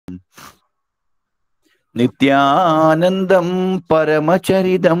നിത്യാനന്ദം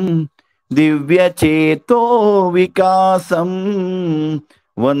പരമചരിതം ദിവ്യചേതോ വികാസം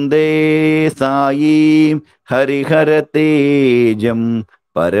വന്ദേ സായീം ഹരിഹരതേജം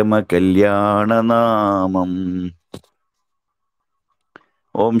പരമകല്യാണനാമം.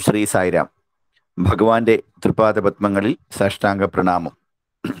 ഓം ശ്രീ സായിരാം. ഭഗവാന്റെ തൃപാദപത്മങ്ങളിൽ സാഷ്ടാംഗ പ്രണാമം.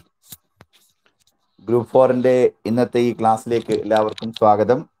 ഗ്രൂപ്പ് 4 ഇന്നത്തെ ഈ ക്ലാസ്സിലേക്ക് എല്ലാവർക്കും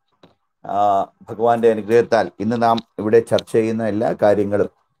സ്വാഗതം. ഭഗവാന്റെ അനുഗ്രഹത്താൽ ഇന്ന് നാം ഇവിടെ ചർച്ച ചെയ്യുന്ന എല്ലാ കാര്യങ്ങളും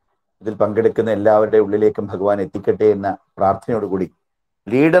ഇതിൽ പങ്കെടുക്കുന്ന എല്ലാവരുടെ ഉള്ളിലേക്കും ഭഗവാൻ എത്തിക്കട്ടെ എന്ന പ്രാർത്ഥനയോടുകൂടി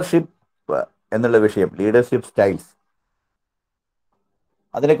ലീഡർഷിപ്പ് എന്നുള്ള വിഷയം, ലീഡർഷിപ്പ് സ്റ്റൈൽസ്,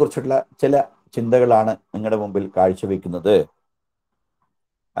 അതിനെക്കുറിച്ചുള്ള ചില ചിന്തകളാണ് നിങ്ങളുടെ മുമ്പിൽ കാഴ്ചവെക്കുന്നത്.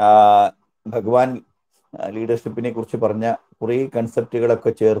 ഭഗവാൻ ലീഡർഷിപ്പിനെ കുറിച്ച് പറഞ്ഞ കുറേ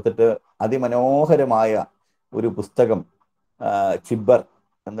കൺസെപ്റ്റുകളൊക്കെ ചേർത്തിട്ട് അതിമനോഹരമായ ഒരു പുസ്തകം ചിബ്ബർ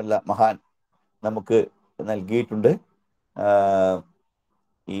എന്നുള്ള മഹാൻ നമുക്ക് നൽകിയിട്ടുണ്ട്.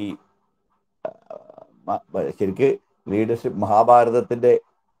 ഈ ശരിക്ക് ലീഡർഷിപ്പ് മഹാഭാരതത്തിൻ്റെ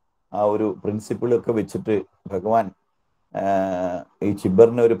ആ ഒരു പ്രിൻസിപ്പിളൊക്കെ വെച്ചിട്ട് ഭഗവാൻ ഈ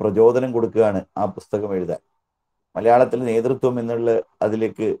ചിബ്ബറിന് ഒരു പ്രചോദനം കൊടുക്കുകയാണ് ആ പുസ്തകം എഴുതാൻ. മലയാളത്തിൽ നേതൃത്വം എന്നുള്ള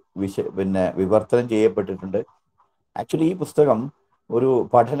അതിലേക്ക് വിവർത്തനം ചെയ്യപ്പെട്ടിട്ടുണ്ട്. ആക്ച്വലി ഈ പുസ്തകം ഒരു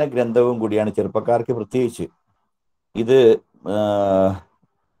പഠന ഗ്രന്ഥവും കൂടിയാണ്, ചെറുപ്പക്കാർക്ക് പ്രത്യേകിച്ച്. ഇത്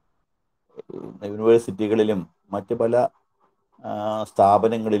യൂണിവേഴ്സിറ്റികളിലും മറ്റ് പല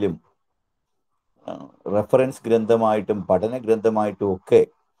സ്ഥാപനങ്ങളിലും റെഫറൻസ് ഗ്രന്ഥമായിട്ടും പഠന ഗ്രന്ഥമായിട്ടും ഒക്കെ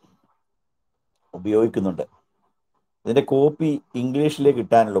ഉപയോഗിക്കുന്നുണ്ട്. ഇതിൻ്റെ കോപ്പി ഇംഗ്ലീഷിലേ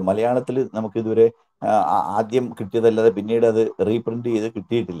കിട്ടാനുള്ളൂ. മലയാളത്തിൽ നമുക്കിതുവരെ ആദ്യം കിട്ടിയതല്ലാതെ പിന്നീട് അത് റീപ്രിന്റ് ചെയ്ത്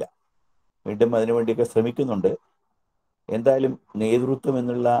കിട്ടിയിട്ടില്ല. വീണ്ടും അതിനുവേണ്ടിയൊക്കെ ശ്രമിക്കുന്നുണ്ട്. എന്തായാലും നേതൃത്വം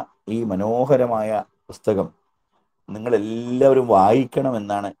എന്നുള്ള ഈ മനോഹരമായ പുസ്തകം നിങ്ങളെല്ലാവരും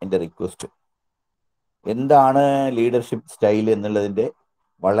വായിക്കണമെന്നാണ് എൻ്റെ റിക്വസ്റ്റ്. എന്താണ് ലീഡർഷിപ്പ് സ്റ്റൈൽ എന്നുള്ളതിൻ്റെ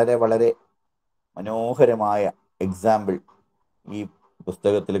വളരെ വളരെ മനോഹരമായ എക്സാമ്പിൾ ഈ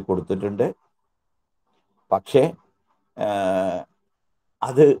പുസ്തകത്തിൽ കൊടുത്തിട്ടുണ്ട്. പക്ഷേ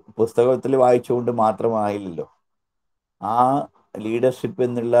അത് പുസ്തകത്തിൽ വായിച്ചുകൊണ്ട് മാത്രമായില്ലല്ലോ. ആ ലീഡർഷിപ്പ്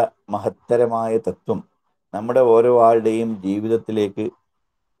എന്നുള്ള മഹത്തരമായ തത്വം നമ്മുടെ ഓരോ ആളുടെയും ജീവിതത്തിലേക്ക്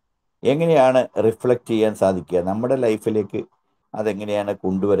എങ്ങനെയാണ് റിഫ്ലക്റ്റ് ചെയ്യാൻ സാധിക്കുക, നമ്മുടെ ലൈഫിലേക്ക് അതെങ്ങനെയാണ്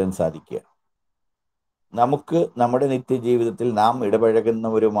കൊണ്ടുവരാൻ സാധിക്കുക. നമുക്ക് നമ്മുടെ നിത്യജീവിതത്തിൽ നാം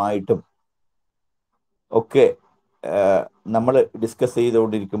ഇടപഴകുന്നവരുമായിട്ടും ഒക്കെ നമ്മൾ ഡിസ്കസ്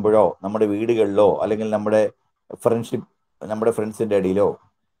ചെയ്തുകൊണ്ടിരിക്കുമ്പോഴോ, നമ്മുടെ വീടുകളിലോ, അല്ലെങ്കിൽ നമ്മുടെ ഫ്രണ്ട്സിൻ്റെ ഇടയിലോ,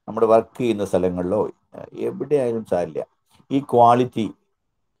 നമ്മുടെ വർക്ക് ചെയ്യുന്ന സ്ഥലങ്ങളിലോ, എവിടെയായാലും സാരില്ല, ഈ ക്വാളിറ്റി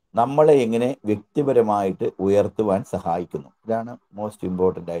നമ്മളെ എങ്ങനെ വ്യക്തിപരമായിട്ട് ഉയർത്തുവാൻ സഹായിക്കുന്നു. ഇതാണ് മോസ്റ്റ്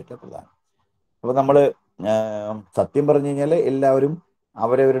ഇമ്പോർട്ടൻ്റ് ആയിട്ടുള്ള പ്രധാനം. അപ്പോൾ നമ്മൾ സത്യം പറഞ്ഞു കഴിഞ്ഞാൽ എല്ലാവരും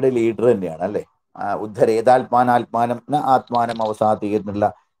അവരവരുടെ ലീഡർ തന്നെയാണ്, അല്ലേ? ഉദ്ധരേതാത്മാനാത്മാനം ആത്മാനം അവസാത്തി എന്നുള്ള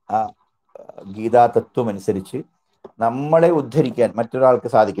ഗീതാ തത്വം അനുസരിച്ച് നമ്മളെ ഉദ്ധരിക്കാൻ മറ്റൊരാൾക്ക്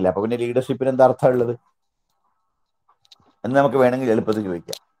സാധിക്കില്ല. അപ്പൊ പിന്നെ ലീഡർഷിപ്പിന് എന്താ അർത്ഥമുള്ളത് എന്ന് നമുക്ക് വേണമെങ്കിൽ എളുപ്പത്തിൽ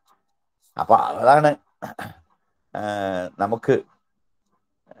ചോദിക്കാം. അപ്പൊ അതാണ് നമുക്ക്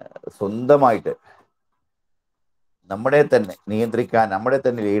സ്വന്തമായിട്ട് നമ്മളെ തന്നെ നിയന്ത്രിക്കാൻ, നമ്മളെ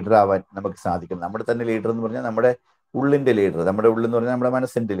തന്നെ ലീഡറാവാൻ നമുക്ക് സാധിക്കും. നമ്മുടെ തന്നെ ലീഡർ എന്ന് പറഞ്ഞാൽ നമ്മുടെ ഉള്ളിൻ്റെ ലീഡർ, നമ്മുടെ ഉള്ളെന്ന് പറഞ്ഞാൽ നമ്മുടെ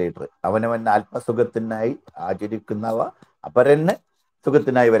മനസ്സിൻ്റെ ലീഡർ. അവനവൻ ആത്മസുഖത്തിനായി ആചരിക്കുന്നവ അപരന്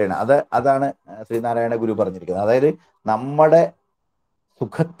സുഖത്തിനായി വരണം. അതാണ് ശ്രീനാരായണ ഗുരു പറഞ്ഞിരിക്കുന്നത്. അതായത് നമ്മുടെ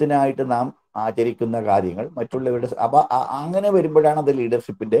സുഖത്തിനായിട്ട് നാം ആചരിക്കുന്ന കാര്യങ്ങൾ മറ്റുള്ളവരുടെ അങ്ങനെ വരുമ്പോഴാണ് അത്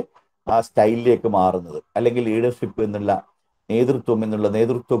ലീഡർഷിപ്പിന്റെ ആ സ്റ്റൈലിലേക്ക് മാറുന്നത്. അല്ലെങ്കിൽ ലീഡർഷിപ്പ് എന്നുള്ള നേതൃത്വം എന്നുള്ള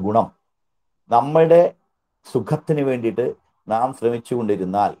നേതൃത്വ ഗുണം നമ്മുടെ സുഖത്തിന് വേണ്ടിയിട്ട് നാം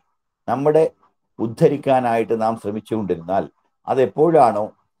ശ്രമിച്ചുകൊണ്ടിരുന്നാൽ, നമ്മുടെ ഉദ്ധരിക്കാനായിട്ട് നാം ശ്രമിച്ചുകൊണ്ടിരുന്നാൽ, അതെപ്പോഴാണോ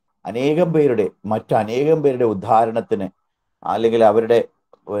മറ്റനേകം പേരുടെ ഉദ്ധാരണത്തിന് അല്ലെങ്കിൽ അവരുടെ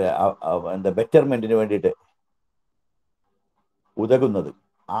ബെറ്റർമെന്റിന് വേണ്ടിയിട്ട് ഉതകുന്നത്,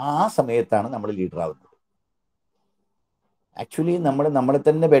 ആ സമയത്താണ് നമ്മൾ ലീഡറാവുന്നത്. ആക്ച്വലി നമ്മളെ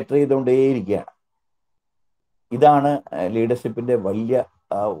തന്നെ ബെറ്റർ ചെയ്തുകൊണ്ടേയിരിക്കുകയാണ്. ഇതാണ് ലീഡർഷിപ്പിന്റെ വലിയ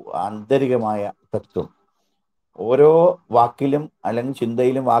ആന്തരികമായ തത്വം. ഓരോ വാക്കിലും അല്ലെങ്കിൽ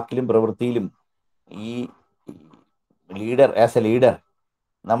ചിന്തയിലും വാക്കിലും പ്രവൃത്തിയിലും ഈ ആസ് എ ലീഡർ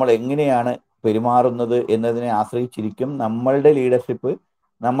നമ്മൾ എങ്ങനെയാണ് പെരുമാറുന്നത് എന്നതിനെ ആശ്രയിച്ചിരിക്കും നമ്മളുടെ ലീഡർഷിപ്പ്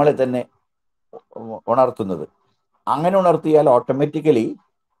നമ്മളെ തന്നെ ഉണർത്തുന്നത്. അങ്ങനെ ഉണർത്തിയാൽ ഓട്ടോമാറ്റിക്കലി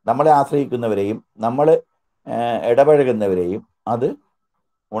നമ്മളെ ആശ്രയിക്കുന്നവരെയും നമ്മൾ ഇടപഴകുന്നവരെയും അത്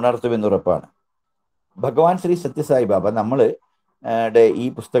ഉണർത്തുമെന്നുറപ്പാണ്. ഭഗവാൻ ശ്രീ സത്യസായി ബാബ നമ്മളുടെ ഈ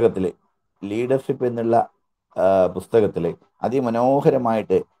പുസ്തകത്തിൽ, ലീഡർഷിപ്പ് എന്നുള്ള പുസ്തകത്തിൽ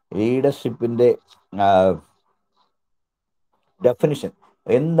അതിമനോഹരമായിട്ട് ലീഡർഷിപ്പിൻ്റെ ഡെഫിനിഷൻ,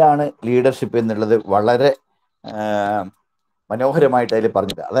 എന്താണ് ലീഡർഷിപ്പ് എന്നുള്ളത് വളരെ മനോഹരമായിട്ട് അതിൽ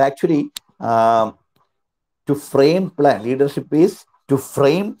പറഞ്ഞിട്ട്, അത് actually to frame plan. Leadership is to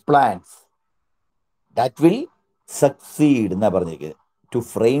frame plans that will succeed എന്നാ പറഞ്ഞിരിക്കുന്നത്. To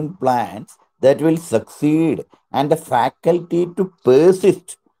frame plans that will succeed and the faculty to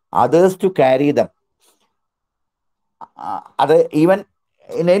persist others to carry them. അത് even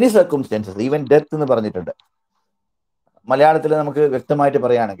in any circumstances, even death എന്ന് പറഞ്ഞിട്ടുണ്ട്. മലയാളത്തിൽ നമുക്ക് വ്യക്തമായിട്ട്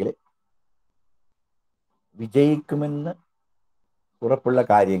പറയുകയാണെങ്കിൽ, വിജയിക്കുമെന്ന് ഉറപ്പുള്ള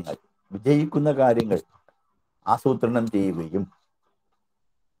കാര്യങ്ങൾ, വിജയിക്കുന്ന കാര്യങ്ങൾ ആസൂത്രണം ചെയ്യുകയും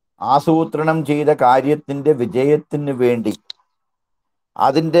ആസൂത്രണം ചെയ്ത കാര്യത്തിന്റെ വിജയത്തിന് വേണ്ടി,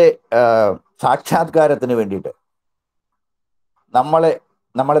 അതിൻ്റെ സാക്ഷാത്കാരത്തിന് വേണ്ടിയിട്ട്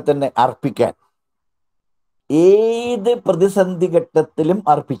നമ്മളെ തന്നെ അർപ്പിക്കാൻ, ഏത് പ്രതിസന്ധി ഘട്ടത്തിലും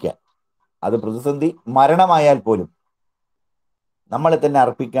അർപ്പിക്കാൻ, അത് പ്രതിസന്ധി മരണമായാൽ പോലും നമ്മളെ തന്നെ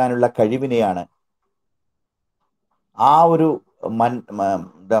അർപ്പിക്കാനുള്ള കഴിവിനെയാണ്, ആ ഒരു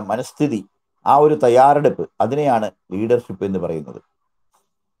മനസ്ഥിതി, ആ ഒരു തയ്യാറെടുപ്പ്, അതിനെയാണ് ലീഡർഷിപ്പ് എന്ന് പറയുന്നത്.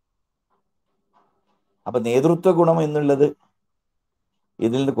 അപ്പൊ നേതൃത്വ ഗുണം എന്നുള്ളത്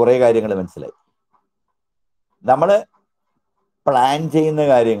ഇതിൽ നിന്ന് കുറെ കാര്യങ്ങൾ മനസ്സിലായി. നമ്മൾ പ്ലാൻ ചെയ്യുന്ന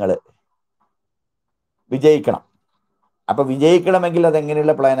കാര്യങ്ങൾ വിജയിക്കണം. അപ്പൊ വിജയിക്കണമെങ്കിൽ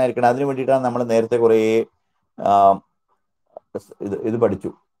അതെങ്ങനെയുള്ള പ്ലാൻ ആയിരിക്കണം? അതിനു വേണ്ടിയിട്ടാണ് നമ്മൾ നേരത്തെ കുറേ ഇത് പഠിച്ചു.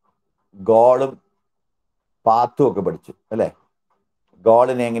 ഗോളും പാത്തും ഒക്കെ പഠിച്ചു അല്ലേ?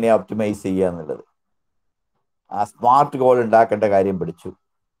 ഗോളിനെ എങ്ങനെയാ ഒപ്റ്റിമൈസ് ചെയ്യുക എന്നുള്ളത്, ആ സ്മാർട്ട് ഗോൾ ഉണ്ടാക്കേണ്ട കാര്യം പഠിച്ചു.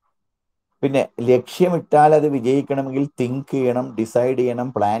 പിന്നെ ലക്ഷ്യമിട്ടാൽ അത് വിജയിക്കണമെങ്കിൽ തിങ്ക് ചെയ്യണം, ഡിസൈഡ് ചെയ്യണം,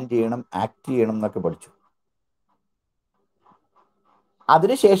 പ്ലാൻ ചെയ്യണം, ആക്ട് ചെയ്യണം എന്നൊക്കെ പഠിച്ചു.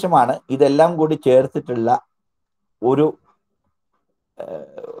 അതിനുശേഷമാണ് ഇതെല്ലാം കൂടി ചേർത്തിട്ടുള്ള ഒരു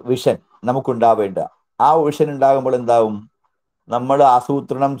വിഷൻ നമുക്കുണ്ടാവേണ്ട. ആ വിഷൻ ഉണ്ടാകുമ്പോൾ എന്താവും? നമ്മൾ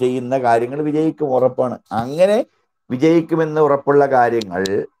ആസൂത്രണം ചെയ്യുന്ന കാര്യങ്ങൾ വിജയിക്കും, ഉറപ്പാണ്. അങ്ങനെ വിജയിക്കുമെന്ന് ഉറപ്പുള്ള കാര്യങ്ങൾ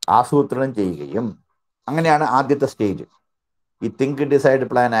ആസൂത്രണം ചെയ്യുകയും, അങ്ങനെയാണ് ആദ്യത്തെ സ്റ്റേജ്. ഈ തിങ്ക് ഡിസൈഡ്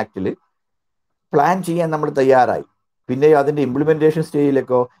പ്ലാൻ ആക്ടിൽ പ്ലാൻ ചെയ്യാൻ നമ്മൾ തയ്യാറായി. പിന്നെ അതിൻ്റെ ഇംപ്ലിമെന്റേഷൻ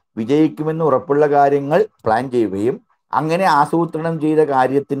സ്റ്റേജിലേക്കോ വിജയിക്കുമെന്ന് ഉറപ്പുള്ള കാര്യങ്ങൾ പ്ലാൻ ചെയ്യുകയും, അങ്ങനെ ആസൂത്രണം ചെയ്ത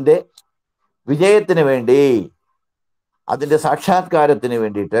കാര്യത്തിന്റെ വിജയത്തിന് വേണ്ടി, അതിന്റെ സാക്ഷാത്കാരത്തിന്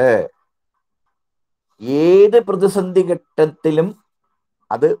വേണ്ടിയിട്ട് ഏത് പ്രതിസന്ധി ഘട്ടത്തിലും,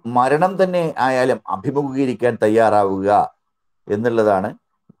 അത് മരണം തന്നെ ആയാലും അഭിമുഖീകരിക്കാൻ തയ്യാറാവുക എന്നുള്ളതാണ്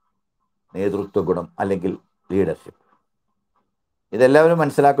നേതൃത്വ ഗുണം അല്ലെങ്കിൽ ലീഡർഷിപ്പ്. ഇതെല്ലാവരും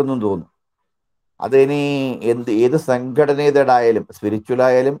മനസ്സിലാക്കുന്നു എന്ന് തോന്നുന്നു. അതിനി ഏത് സംഘടനയുടേതായാലും,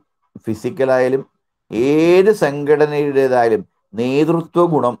 സ്പിരിച്വലായാലും ഫിസിക്കലായാലും ഏത് സംഘടനയുടേതായാലും നേതൃത്വ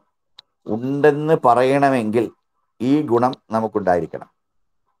ഗുണം ഉണ്ടെന്ന് പറയണമെങ്കിൽ ഈ ഗുണം നമുക്കുണ്ടായിരിക്കണം.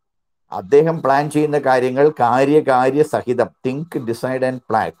 അദ്ദേഹം പ്ലാൻ ചെയ്യുന്ന കാര്യങ്ങൾ കാര്യകാര്യ സഹിതം, തിങ്ക് ഡിസൈഡ് ആൻഡ്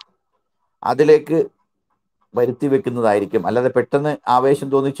പ്ലാൻ, അതിലേക്ക് വരുത്തി വെക്കുന്നതായിരിക്കും. അല്ലാതെ പെട്ടെന്ന് ആവേശം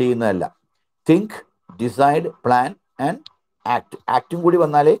തോന്നി ചെയ്യുന്നതല്ല. Think, decide, plan and act. ആക്റ്റും കൂടി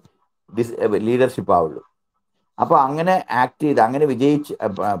വന്നാലേ ലീഡർഷിപ്പ് ആവുള്ളൂ. അപ്പോൾ അങ്ങനെ ആക്ട് ചെയ്ത്, അങ്ങനെ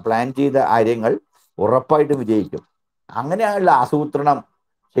പ്ലാൻ ചെയ്ത കാര്യങ്ങൾ ഉറപ്പായിട്ടും വിജയിക്കും. അങ്ങനെയുള്ള ആസൂത്രണം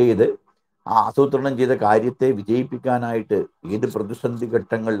ചെയ്ത്, ആ ആസൂത്രണം ചെയ്ത കാര്യത്തെ വിജയിപ്പിക്കാനായിട്ട് ഏത് പ്രതിസന്ധി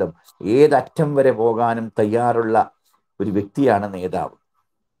ഘട്ടങ്ങളിലും ഏതറ്റം വരെ പോകാനും തയ്യാറുള്ള ഒരു വ്യക്തിയാണ് നേതാവ്.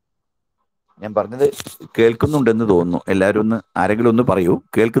 ഞാൻ പറഞ്ഞത് കേൾക്കുന്നുണ്ടെന്ന് തോന്നുന്നു. എല്ലാവരും ആരെങ്കിലും ഒന്ന് പറയൂ.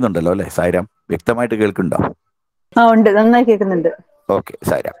 കേൾക്കുന്നുണ്ടല്ലോ അല്ലെ സായിരാം? വ്യക്തമായിട്ട് കേൾക്കുന്നുണ്ടോ? ഉണ്ട്, നന്നായി കേൾക്കുന്നുണ്ട്. ഓക്കെ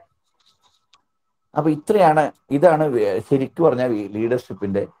സായിരാം. അപ്പൊ ഇതാണ് ശരിക്കും പറഞ്ഞാൽ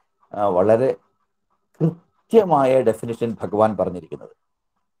ലീഡർഷിപ്പിന്റെ വളരെ കൃത്യമായ ഡെഫിനിഷൻ ഭഗവാൻ പറഞ്ഞിരിക്കുന്നത്.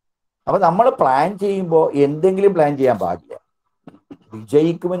 അപ്പൊ നമ്മൾ പ്ലാൻ ചെയ്യുമ്പോൾ എന്തെങ്കിലും പ്ലാൻ ചെയ്യാൻ പാടില്ല.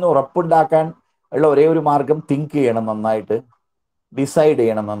 വിജയിക്കുമെന്ന് ഉറപ്പുണ്ടാക്കാൻ ഉള്ള ഒരേ ഒരു മാർഗം തിങ്ക് ചെയ്യണം നന്നായിട്ട്, ഡിസൈഡ്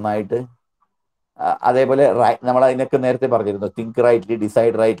ചെയ്യണം നന്നായിട്ട്. അതേപോലെ നമ്മൾ അതിനൊക്കെ നേരത്തെ പറഞ്ഞിരുന്നു, think rightly,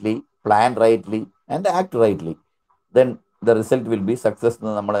 decide rightly, plan rightly and act rightly, then the result will be success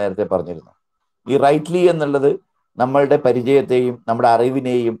എന്ന് നമ്മൾ നേരത്തെ പറഞ്ഞിരുന്നു. ഈ റൈറ്റ്ലി എന്നുള്ളത് നമ്മളുടെ പരിചയത്തെയും നമ്മുടെ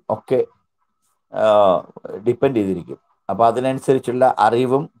അറിവിനെയും ഒക്കെ ഡിപ്പെൻഡ് ചെയ്തിരിക്കും. അപ്പൊ അതിനനുസരിച്ചുള്ള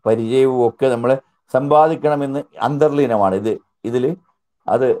അറിവും പരിചയവും ഒക്കെ നമ്മൾ സമ്പാദിക്കണമെന്ന് അന്തർലീനമാണ്. ഇതിൽ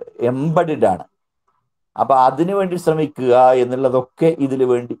അത് എംബഡിഡ് ആണ്. അപ്പൊ അതിനു വേണ്ടി ശ്രമിക്കുക എന്നുള്ളതൊക്കെ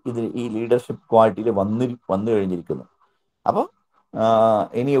ഈ ലീഡർഷിപ്പ് ക്വാളിറ്റിയിൽ വന്നു കഴിഞ്ഞിരിക്കുന്നു. അപ്പോൾ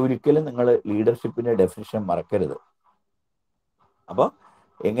ഇനി ഒരിക്കലും നിങ്ങൾ ലീഡർഷിപ്പിന്റെ ഡെഫിനിഷൻ മറക്കരുത്. അപ്പോൾ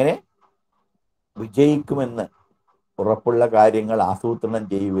എങ്ങനെ വിജയിക്കുമെന്ന് ഉറപ്പുള്ള കാര്യങ്ങൾ ആസൂത്രണം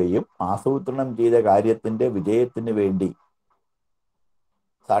ചെയ്യുകയും, ആസൂത്രണം ചെയ്ത കാര്യത്തിന്റെ വിജയത്തിന് വേണ്ടി,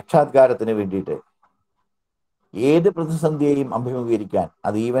 സാക്ഷാത്കാരത്തിന് വേണ്ടിയിട്ട് ഏത് പ്രതിസന്ധിയെയും അഭിമുഖീകരിക്കാൻ,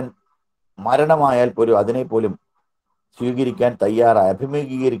 അത് ഈവൻ മരണമായാൽ പോലും അതിനെ പോലും സ്വീകരിക്കാൻ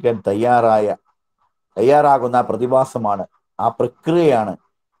അഭിമുഖീകരിക്കാൻ തയ്യാറാകുന്ന ആ പ്രതിഭാസമാണ്, ആ പ്രക്രിയയാണ്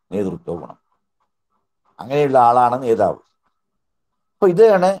നേതൃത്വ ഗുണം. അങ്ങനെയുള്ള ആളാണ് നേതാവ്. അപ്പൊ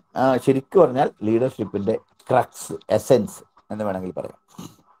ഇതാണ് ശരിക്കും പറഞ്ഞാൽ ലീഡർഷിപ്പിന്റെ ക്രക്സ്, എസെൻസ് എന്ന് വേണമെങ്കിൽ പറയാം.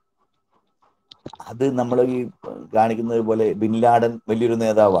 അത് നമ്മൾ ഈ കാണിക്കുന്നത് പോലെ ബിൻ ലാഡൻ വലിയൊരു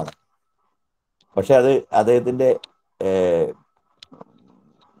നേതാവാണ്. പക്ഷെ അത് അദ്ദേഹത്തിന്റെ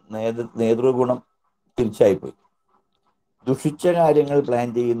നേതൃഗുണം തിരിച്ചായിപ്പോയി. ദുഷിച്ച കാര്യങ്ങൾ പ്ലാൻ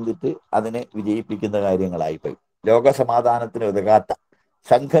ചെയ്തിട്ട് അതിനെ വിജയിപ്പിക്കുന്ന കാര്യങ്ങളായിപ്പോയി. ലോക സമാധാനത്തിന് ഉതകാത്ത,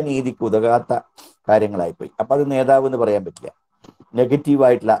 സംഘനീതിക്ക് ഉതകാത്ത കാര്യങ്ങളായിപ്പോയി. അപ്പൊ അത് നേതാവ് എന്ന് പറയാൻ പറ്റില്ല,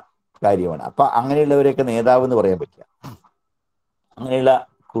 നെഗറ്റീവായിട്ടുള്ള കാര്യമാണ്. അപ്പൊ അങ്ങനെയുള്ളവരെയൊക്കെ നേതാവ് എന്ന് പറയാൻ പറ്റില്ല. അങ്ങനെയുള്ള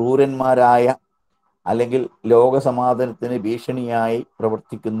ക്രൂരന്മാരായ അല്ലെങ്കിൽ ലോക സമാധാനത്തിന് ഭീഷണിയായി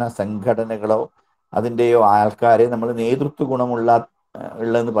പ്രവർത്തിക്കുന്ന സംഘടനകളോ അതിൻ്റെയോ ആൾക്കാരെ നമ്മൾ നേതൃത്വ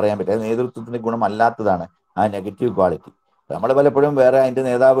ഉള്ളതെന്ന് പറയാൻ പറ്റില്ല. നേതൃത്വത്തിന് ഗുണമല്ലാത്തതാണ് ആ നെഗറ്റീവ് ക്വാളിറ്റി. നമ്മൾ പലപ്പോഴും വേറെ അതിന്റെ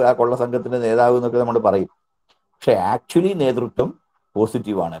നേതാവ്, ആ കൊള്ള സംഘത്തിന്റെ നേതാവ് എന്നൊക്കെ നമ്മൾ പറയും. പക്ഷെ ആക്ച്വലി നേതൃത്വം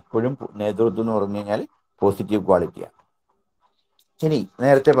പോസിറ്റീവാണ്. എപ്പോഴും നേതൃത്വം എന്ന് പറഞ്ഞു കഴിഞ്ഞാൽ പോസിറ്റീവ് ക്വാളിറ്റിയാണ്. ഇനി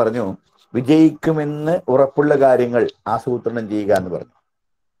നേരത്തെ പറഞ്ഞു വിജയിക്കുമെന്ന് ഉറപ്പുള്ള കാര്യങ്ങൾ ആസൂത്രണം ചെയ്യുക എന്ന് പറഞ്ഞു.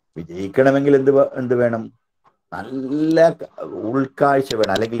 വിജയിക്കണമെങ്കിൽ എന്ത് വേണം? നല്ല ഉൾക്കാഴ്ച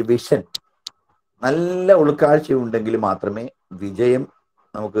വേണം, അല്ലെങ്കിൽ വിഷൻ. നല്ല ഉൾക്കാഴ്ച ഉണ്ടെങ്കിൽ മാത്രമേ വിജയം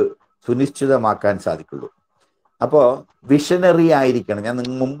നമുക്ക് സുനിശ്ചിതമാക്കാൻ സാധിക്കുള്ളൂ. അപ്പോൾ വിഷനറി ആയിരിക്കണം. ഞാൻ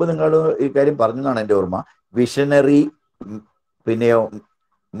മുമ്പ് നിങ്ങളോട് ഈ കാര്യം പറഞ്ഞതാണ് എൻ്റെ ഓർമ്മ. വിഷനറി, പിന്നെയോ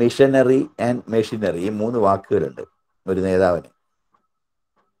മിഷനറി ആൻഡ് മെഷീനറി, ഈ 3 വാക്കുകളുണ്ട് ഒരു നേതാവിന്.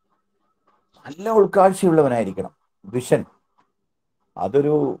 നല്ല ഉൾക്കാഴ്ചയുള്ളവനായിരിക്കണം. വിഷൻ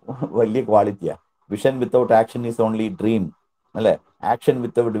അതൊരു വലിയ ക്വാളിറ്റിയാണ്. Vision without action is only dream, അല്ലെ? Action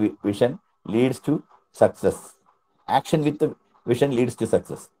without vision leads to success. Action with vision leads to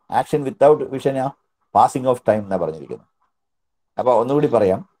success. Action without vision passing of time എന്നാണ് പറഞ്ഞിരിക്കുന്നത്. അപ്പൊ ഒന്നുകൂടി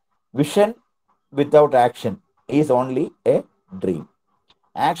പറയാം. Vision without action is only A dream.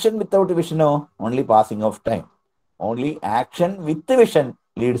 Action without വിഷനോ only passing of time. Only action with vision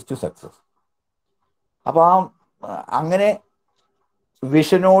leads to success. അപ്പൊ അങ്ങനെ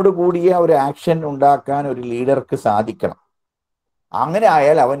വിഷനോട് കൂടിയ ഒരു action ഉണ്ടാക്കാൻ ഒരു ലീഡർക്ക് സാധിക്കണം. അങ്ങനെ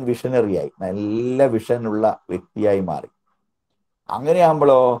ആയാൽ അവൻ വിഷനറിയായി, നല്ല വിഷനുള്ള വ്യക്തിയായി മാറി.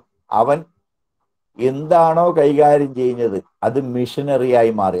 അങ്ങനെയാകുമ്പോഴോ അവൻ എന്താണോ കൈകാര്യം ചെയ്യുന്നത് അത്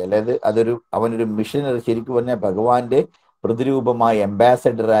മിഷനറിയായി മാറി. അതായത് അവനൊരു മിഷനറി, ശരിക്കും പറഞ്ഞാൽ ഭഗവാന്റെ പ്രതിരൂപമായി,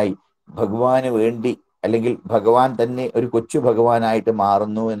 അംബാസഡറായി ഭഗവാന് വേണ്ടി, അല്ലെങ്കിൽ ഭഗവാൻ തന്നെ ഒരു കൊച്ചു ഭഗവാനായിട്ട്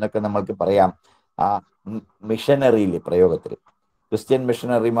മാറുന്നു എന്നൊക്കെ നമ്മൾക്ക് പറയാം ആ മിഷനറിയിലെ പ്രയോഗത്തിൽ. ക്രിസ്ത്യൻ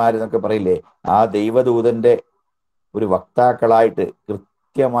മിഷനറിമാർ എന്നൊക്കെ പറയില്ലേ, ആ ദൈവദൂതന്റെ ഒരു വക്താക്കളായിട്ട്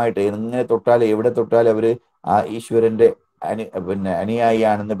കൃത്യമായിട്ട് എങ്ങനെ തൊട്ടാലും എവിടെ തൊട്ടാലും അവര് ആ ഈശ്വരന്റെ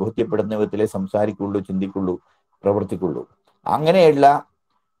അനുയായിയാണെന്ന് ബോധ്യപ്പെടുന്ന വിധത്തിലേ സംസാരിക്കുള്ളൂ, ചിന്തിക്കുള്ളൂ, പ്രവർത്തിക്കുള്ളൂ. അങ്ങനെയുള്ള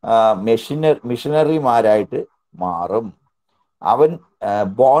മിഷനറിമാരായിട്ട് മാറും. അവൻ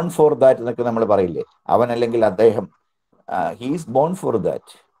ബോൺ ഫോർ ദാറ്റ് എന്നൊക്കെ നമ്മൾ പറയില്ലേ, അവൻ അല്ലെങ്കിൽ അദ്ദേഹം ഹീസ് ബോൺ ഫോർ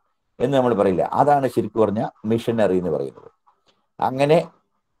ദാറ്റ് എന്ന് നമ്മൾ പറയില്ല. അതാണ് ശരിക്കും പറഞ്ഞ മിഷനറി എന്ന് പറയുന്നത്. അങ്ങനെ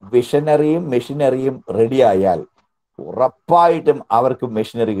വിഷനറിയും മെഷീനറിയും റെഡിയായാൽ ഉറപ്പായിട്ടും അവർക്ക്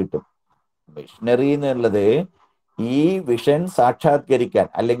മെഷീനറി കിട്ടും. മെഷീനറി എന്നുള്ളത് ഈ വിഷൻ സാക്ഷാത്കരിക്കാൻ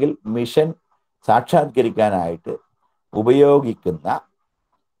അല്ലെങ്കിൽ മിഷൻ സാക്ഷാത്കരിക്കാനായിട്ട് ഉപയോഗിക്കുന്ന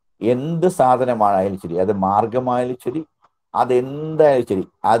എന്ത് സാധനമായാലും ശരി, അത് മാർഗമായാലും ശരി, അതെന്തായാലും ശരി,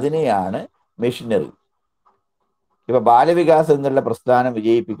 അതിനെയാണ് മെഷീനറി. ഇപ്പൊ ബാലവികാസ് എന്നുള്ള പ്രസ്ഥാനം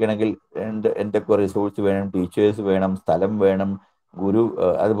വിജയിപ്പിക്കണമെങ്കിൽ എന്തൊക്കെ റിസോഴ്സ് വേണം? ടീച്ചേഴ്സ് വേണം, സ്ഥലം വേണം, ഗുരു,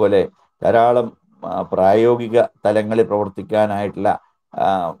 അതുപോലെ ധാരാളം പ്രായോഗിക തലങ്ങളിൽ പ്രവർത്തിക്കാനായിട്ടുള്ള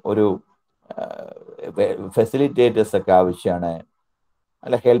ഒരു ഫെസിലിറ്റേറ്റേഴ്സ് ഒക്കെ ആവശ്യമാണ്.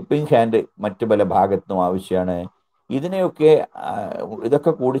 അല്ല, ഹെൽപ്പിംഗ് ഹാൻഡ് മറ്റു പല ഭാഗത്തും ആവശ്യമാണ്.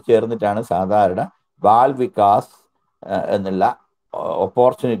 ഇതൊക്കെ കൂടി ചേർന്നിട്ടാണ് സാധാരണ ബാൽവികാസ് എന്നുള്ള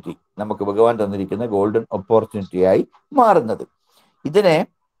ഓപ്പർച്യൂണിറ്റി നമുക്ക് ഭഗവാൻ തന്നിരിക്കുന്ന ഗോൾഡൻ ഓപ്പർച്യൂണിറ്റിയായി മാറുന്നത്. ഇതിനെ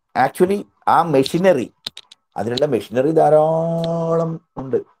ആക്ച്വലി ആ മെഷീനറി, അതിനുള്ള മെഷീനറി ധാരാളം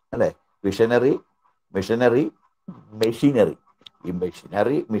ഉണ്ട്, അല്ലെ? Missionary, machinery. ഈ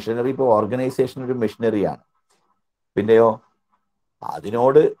മിഷനറി ഇപ്പോൾ ഓർഗനൈസേഷൻ ഒരു മെഷീനറിയാണ്. പിന്നെയോ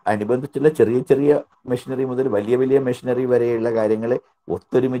അതിനോട് അനുബന്ധിച്ചുള്ള ചെറിയ ചെറിയ മെഷീനറി മുതൽ വലിയ വലിയ മെഷീനറി വരെയുള്ള കാര്യങ്ങൾ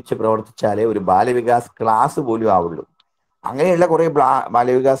ഒത്തൊരുമിച്ച് പ്രവർത്തിച്ചാലേ ഒരു ബാലവികാസ് ക്ലാസ് പോലും ആവുള്ളൂ. അങ്ങനെയുള്ള കുറെ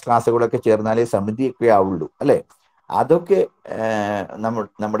ബാലവികാസ് ക്ലാസ്സുകളൊക്കെ ചേർന്നാലേ സമിതിയൊക്കെ ആവുള്ളൂ, അല്ലെ? അതൊക്കെ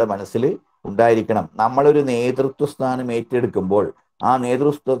നമ്മുടെ മനസ്സിൽ ഉണ്ടായിരിക്കണം. നമ്മളൊരു നേതൃത്വ സ്ഥാനം ഏറ്റെടുക്കുമ്പോൾ ആ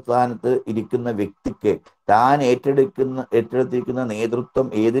നേതൃത്വ സ്ഥാനത്ത് ഇരിക്കുന്ന വ്യക്തിക്ക് താൻ ഏറ്റെടുത്തിരിക്കുന്ന നേതൃത്വം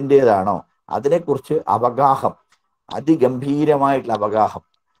ഏതിൻ്റെതാണോ അതിനെക്കുറിച്ച് അവഗാഹം, അതിഗംഭീരമായിട്ടുള്ള അവഗാഹം,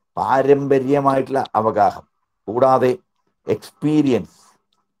 പാരമ്പര്യമായിട്ടുള്ള അവഗാഹം, കൂടാതെ എക്സ്പീരിയൻസ്,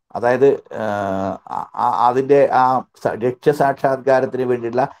 അതായത് അതിൻ്റെ ആ ലക്ഷ്യസാക്ഷാത്കാരത്തിന്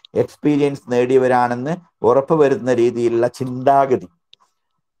വേണ്ടിയിട്ടുള്ള എക്സ്പീരിയൻസ് നേടിയവരാണെന്ന് ഉറപ്പുവരുത്തുന്ന രീതിയിലുള്ള ചിന്താഗതി,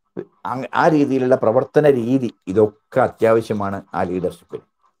 ആ രീതിയിലുള്ള പ്രവർത്തന രീതി, ഇതൊക്കെ അത്യാവശ്യമാണ് ആ ലീഡർഷിപ്പിൽ.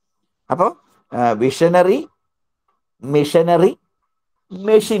 അപ്പോൾ വിഷനറി, മിഷനറി,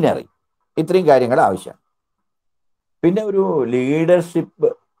 മെഷീനറി, ഇത്രയും കാര്യങ്ങൾ ആവശ്യമാണ്. പിന്നെ ഒരു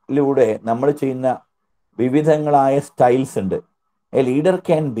ലീഡർഷിപ്പിലൂടെ നമ്മൾ ചെയ്യുന്ന വിവിധങ്ങളായ സ്റ്റൈൽസ് ഉണ്ട്. A leader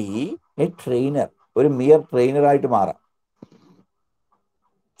can be A trainer, ഒരു മിയർ ട്രെയിനറായിട്ട് മാറാം.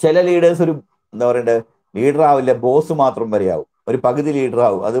 ചില ലീഡേഴ്സ് ഒരു എന്താ പറയണ്ടത്, ലീഡർ ആവില്ല, ബോസ് മാത്രം വരെയാവും, ഒരു പകുതി ലീഡർ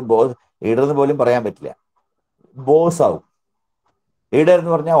ആവും. അത് ബോസ് ലീഡർ എന്ന് പോലും പറയാൻ പറ്റില്ല, ബോസ് ആവും. ലീഡർ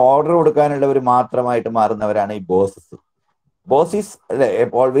എന്ന് പറഞ്ഞാൽ ഓർഡർ കൊടുക്കാനുള്ളവർ മാത്രമായിട്ട് മാറുന്നവരാണ് ഈ bosses. Boss is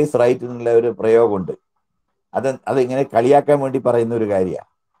always right എന്നുള്ള ഒരു പ്രയോഗമുണ്ട്. അതിങ്ങനെ കളിയാക്കാൻ വേണ്ടി പറയുന്ന ഒരു കാര്യമാണ്.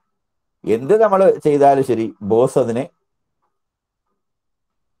 എന്ത് നമ്മൾ ചെയ്താലും ശരി, ബോസ്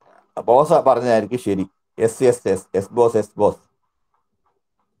പറഞ്ഞതായിരിക്കും ശരി. S S S S boss, S boss.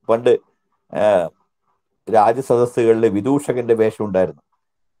 പണ്ട് രാജസദസ്സുകളിൽ വിദൂഷകന്റെ വേഷം ഉണ്ടായിരുന്നു.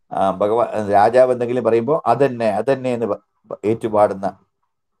 രാജാവ് എന്തെങ്കിലും പറയുമ്പോൾ അതന്നെ എന്ന് ഏറ്റുപാടുന്ന,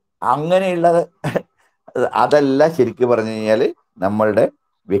 അങ്ങനെയുള്ളത് അതല്ല ശരിക്കും പറഞ്ഞു കഴിഞ്ഞാൽ നമ്മളുടെ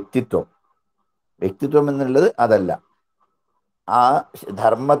വ്യക്തിത്വം എന്നുള്ളത് അതല്ല. ആ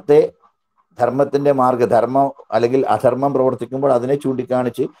ധർമ്മത്തിന്റെ ധർമ്മം അല്ലെങ്കിൽ അധർമ്മം പ്രവർത്തിക്കുമ്പോൾ അതിനെ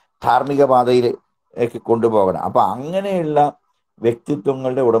ചൂണ്ടിക്കാണിച്ച് ധാർമ്മിക പാതയിലേക്ക് കൊണ്ടുപോകണം. അപ്പൊ അങ്ങനെയുള്ള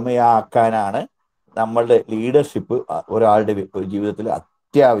വ്യക്തിത്വങ്ങളുടെ ഉടമയാക്കാനാണ് നമ്മളുടെ ലീഡർഷിപ്പ് ഒരാളുടെ ജീവിതത്തിൽ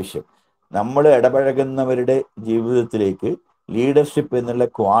അത്യാവശ്യം. നമ്മൾ ഇടപഴകുന്നവരുടെ ജീവിതത്തിലേക്ക് ലീഡർഷിപ്പ് എന്നുള്ള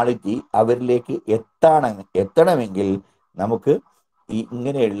ക്വാളിറ്റി അവരിലേക്ക് എത്തണമെങ്കിൽ നമുക്ക്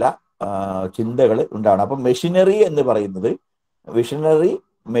ഇങ്ങനെയുള്ള ചിന്തകൾ ഉണ്ടാവണം. അപ്പം മെഷീനറി എന്ന് പറയുന്നത്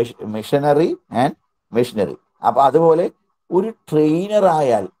മിഷനറി ആൻഡ് മെഷീനറി. അപ്പൊ അതുപോലെ ഒരു ട്രെയിനർ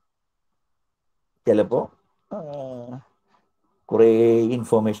ആയാൽ ചിലപ്പോൾ കുറേ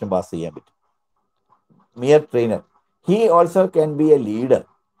ഇൻഫോർമേഷൻ പാസ് ചെയ്യാൻ പറ്റും. Mere trainer, he also can be A leader.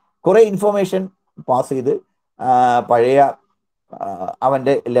 കുറേ ഇൻഫോർമേഷൻ പാസ് ചെയ്ത് പഴയ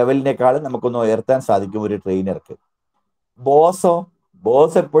അവൻ്റെ ലെവലിനേക്കാളും നമുക്കൊന്ന് ഉയർത്താൻ സാധിക്കും ഒരു ട്രെയിനർക്ക്.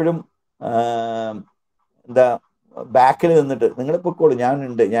 ബോസ് എപ്പോഴും എന്താ ബാക്കിൽ നിന്നിട്ട് നിങ്ങൾ പൊക്കോളൂ,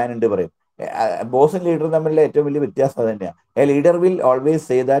 ഞാനുണ്ട് പറയും. ബോസും ലീഡറും തമ്മിലുള്ള ഏറ്റവും വലിയ വ്യത്യാസം അത് തന്നെയാണ്. A leader will always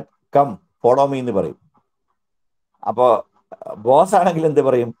say that come follow me എന്ന് പറയും. അപ്പോ ബോസ് ആണെങ്കിൽ എന്ത്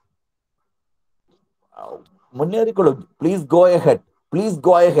പറയും? മുന്നേറിക്കോളൂ, please go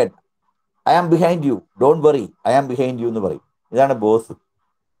ahead, I am behind you, don't worry, I am behind you എന്ന് പറയും. ഇതാണ് ബോസ്.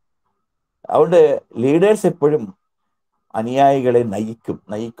 അതുകൊണ്ട് ലീഡേഴ്സ് എപ്പോഴും അനുയായികളെ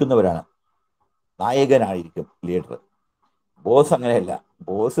നയിക്കുന്നവരാണ്. നായകനായിരിക്കും ലീഡർ. ബോസ് അങ്ങനെയല്ല,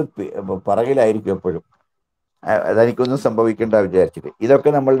 ബോസ് പറകിലായിരിക്കും എപ്പോഴും. അതെനിക്കൊന്നും സംഭവിക്കേണ്ട വിചാരിച്ചിട്ട്. ഇതൊക്കെ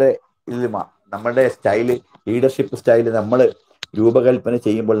നമ്മളുടെ സ്റ്റൈല്, ലീഡർഷിപ്പ് സ്റ്റൈല് നമ്മൾ രൂപകൽപ്പന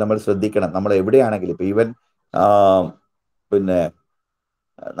ചെയ്യുമ്പോൾ നമ്മൾ ശ്രദ്ധിക്കണം. നമ്മൾ എവിടെയാണെങ്കിലും, ഇപ്പൊ ഈവൻ പിന്നെ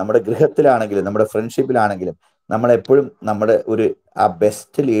നമ്മുടെ ഗൃഹത്തിലാണെങ്കിലും നമ്മുടെ ഫ്രണ്ട്ഷിപ്പിലാണെങ്കിലും നമ്മളെപ്പോഴും നമ്മുടെ ആ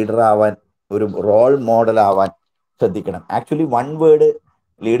ബെസ്റ്റ് ലീഡർ ആവാൻ, ഒരു റോൾ മോഡൽ ആവാൻ ശ്രദ്ധിക്കണം. ആക്ച്വലി വൺ വേർഡ്,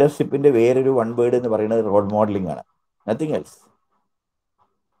 ലീഡർഷിപ്പിന്റെ വേറൊരു വൺ വേർഡ് എന്ന് പറയുന്നത് റോൾ മോഡലിംഗ് ആണ്, നത്തിങ് എൽസ്.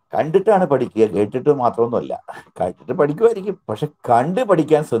 കണ്ടിട്ടാണ് പഠിക്കുക, കേട്ടിട്ട് മാത്രമൊന്നുമല്ല. കേട്ടിട്ട് പഠിക്കുമായിരിക്കും, പക്ഷെ കണ്ട്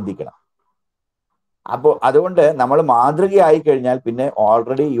പഠിക്കാൻ ശ്രദ്ധിക്കണം. അപ്പോൾ അതുകൊണ്ട് നമ്മൾ മാതൃകയായി കഴിഞ്ഞാൽ പിന്നെ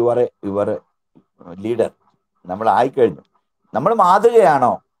ഓൾറെഡി യുവർ ലീഡർ നമ്മൾ ആയിക്കഴിഞ്ഞു. നമ്മൾ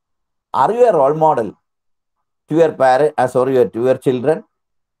മാതൃകയാണോ? Are you A role model to your children,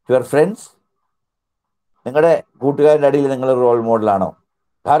 to your friends? നിങ്ങളുടെ കൂട്ടുകാരുടെ ഇടയിൽ നിങ്ങൾ റോൾ മോഡലാണോ?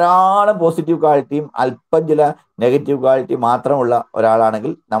 ധാരാളം പോസിറ്റീവ് ക്വാളിറ്റിയും അല്പം ചില നെഗറ്റീവ് ക്വാളിറ്റി മാത്രമുള്ള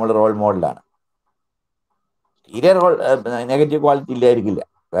ഒരാളാണെങ്കിൽ നമ്മൾ റോൾ മോഡലാണ്. തീരെ നെഗറ്റീവ് ക്വാളിറ്റി ഇല്ലായിരിക്കില്ല,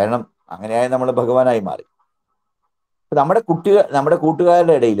 കാരണം അങ്ങനെയായി നമ്മൾ ഭഗവാനായി മാറി. നമ്മുടെ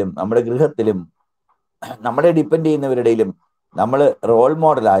കൂട്ടുകാരുടെ ഇടയിലും നമ്മുടെ ഗൃഹത്തിലും നമ്മളെ ഡിപ്പെൻഡ് ചെയ്യുന്നവരുടെയിലും നമ്മൾ റോൾ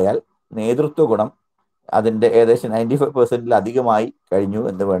മോഡലായാൽ നേതൃത്വ ഗുണം അതിൻ്റെ ഏകദേശം 95% അധികമായി കഴിഞ്ഞു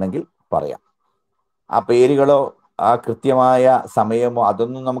എന്ന് വേണമെങ്കിൽ പറയാം. ആ പേരുകളോ ആ കൃത്യമായ സമയമോ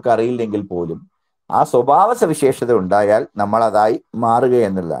അതൊന്നും നമുക്ക് അറിയില്ലെങ്കിൽ പോലും ആ സ്വഭാവ സവിശേഷത ഉണ്ടായാൽ നമ്മൾ അതായി മാറുക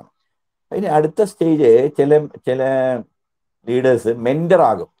എന്നുള്ളതാണ്. അതിന് അടുത്ത സ്റ്റേജ്, ചില ലീഡേഴ്സ് മെന്റർ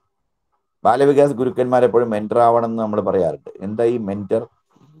ആകും. ബാലവികാസ് ഗുരുക്കന്മാരെപ്പോഴും മെന്റർ ആവണം എന്ന് നമ്മൾ പറയാറുണ്ട്. എന്താ ഈ മെന്റർ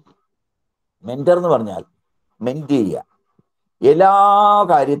എന്ന് പറഞ്ഞാൽ? മെന്റ് ചെയ്യുക, എല്ലാ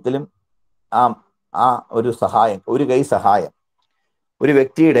കാര്യത്തിലും ആ ഒരു സഹായം, ഒരു കൈ സഹായം. ഒരു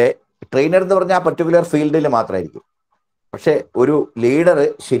വ്യക്തിയുടെ ട്രെയിനർ എന്ന് പറഞ്ഞാൽ ആ പർട്ടിക്കുലർ ഫീൽഡിൽ മാത്രമായിരിക്കും. പക്ഷെ ഒരു ലീഡർ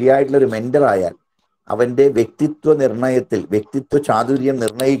ശരിയായിട്ടുള്ളൊരു മെന്റർ ആയാൽ അവന്റെ വ്യക്തിത്വ ചാതുര്യം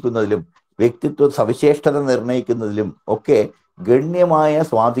നിർണ്ണയിക്കുന്നതിലും വ്യക്തിത്വ സവിശേഷത നിർണ്ണയിക്കുന്നതിലും ഒക്കെ ഗണ്യമായ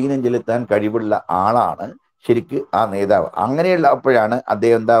സ്വാധീനം ചെലുത്താൻ കഴിവുള്ള ആളാണ് ശരിക്ക് ആ നേതാവ്. അങ്ങനെയുള്ളപ്പോഴാണ്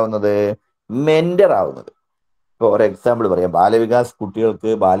അദ്ദേഹം എന്താവുന്നത്, മെന്റർ ആവുന്നത്. ഇപ്പോൾ ഒരു എക്സാമ്പിൾ പറയാം. ബാലവികാസ്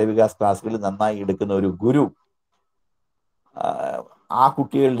കുട്ടികൾക്ക് ബാലവികാസ് ക്ലാസ്സുകൾ നന്നായി എടുക്കുന്ന ഒരു ഗുരു ആ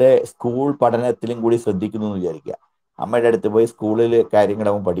കുട്ടികളുടെ സ്കൂൾ പഠനത്തിലും കൂടി ശ്രദ്ധിക്കുന്നു എന്ന് വിചാരിക്കുക. അമ്മയുടെ അടുത്ത് പോയി സ്കൂളിൽ കാര്യങ്ങൾ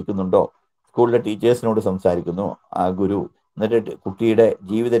അവൻ പഠിക്കുന്നുണ്ടോ, സ്കൂളിലെ ടീച്ചേഴ്സിനോട് സംസാരിക്കുന്നു ആ ഗുരു, എന്നിട്ട് കുട്ടിയുടെ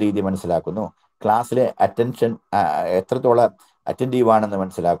ജീവിത രീതി മനസ്സിലാക്കുന്നു, ക്ലാസ്സിലെ അറ്റൻഷൻ എത്രത്തോളം അറ്റൻറ്റീവ് ആണെന്ന്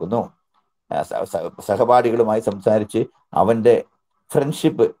മനസ്സിലാക്കുന്നു, സഹപാഠികളുമായി സംസാരിച്ച് അവൻ്റെ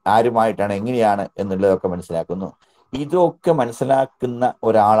ഫ്രണ്ട്ഷിപ്പ് ആരുമായിട്ടാണ്, എങ്ങനെയാണ് എന്നുള്ളതൊക്കെ മനസ്സിലാക്കുന്നു. ഇതൊക്കെ മനസ്സിലാക്കുന്ന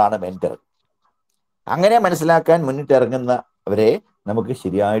ഒരാളാണ് മെന്റർ. അങ്ങനെ മനസ്സിലാക്കാൻ മുന്നിട്ടിറങ്ങുന്നവരെ നമുക്ക്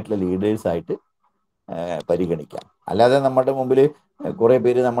ശരിയായിട്ടുള്ള ലീഡേഴ്സായിട്ട് പരിഗണിക്കാം. അല്ലാതെ നമ്മുടെ മുമ്പിൽ കുറെ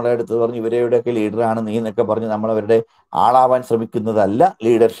പേര് നമ്മുടെ അടുത്ത് പറഞ്ഞ് ഇവരെയുടെയൊക്കെ ലീഡറാണ് നീ എന്നൊക്കെ പറഞ്ഞ് നമ്മൾ അവരുടെ ആളാവാൻ ശ്രമിക്കുന്നതല്ല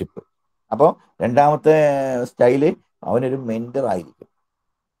ലീഡർഷിപ്പ്. അപ്പോൾ രണ്ടാമത്തെ സ്റ്റൈല്, അവനൊരു മെന്റർ ആയിരിക്കും.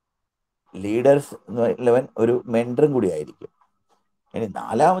 ലീഡേഴ്സ് എന്നുള്ളവൻ ഒരു മെന്ററും കൂടി ആയിരിക്കും. ഇനി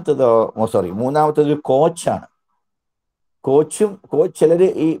മൂന്നാമത്തത് ഒരു കോച്ചാണ്. കോച്ച് ചിലർ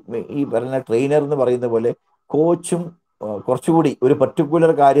ഈ പറയുന്ന ട്രെയിനർ എന്ന് പറയുന്ന പോലെ കോച്ചും കുറച്ചുകൂടി ഒരു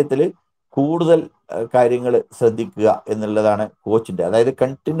പർട്ടിക്കുലർ കാര്യത്തിൽ കൂടുതൽ കാര്യങ്ങൾ ശ്രദ്ധിക്കുക എന്നുള്ളതാണ് കോച്ചിന്റെ. അതായത്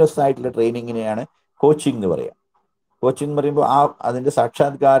കണ്ടിന്യൂസ് ആയിട്ടുള്ള ട്രെയിനിങ്ങിനെയാണ് കോച്ചിങ് എന്ന് പറയുക. കോച്ചിങ് എന്ന് പറയുമ്പോൾ അതിന്റെ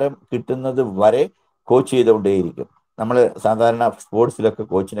സാക്ഷാത്കാരം കിട്ടുന്നത് വരെ കോച്ച് ചെയ്തുകൊണ്ടേയിരിക്കും. നമ്മൾ സാധാരണ സ്പോർട്സിലൊക്കെ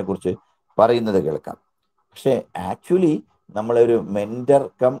കോച്ചിനെ കുറിച്ച് പറയുന്നത് കേൾക്കാം. പക്ഷെ ആക്ച്വലി നമ്മളൊരു മെന്റർ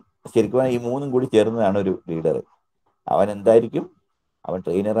ശരിക്കും ഈ മൂന്നും കൂടി ചേർന്നതാണ് ഒരു ലീഡർ. അവൻ എന്തായിരിക്കും? അവൻ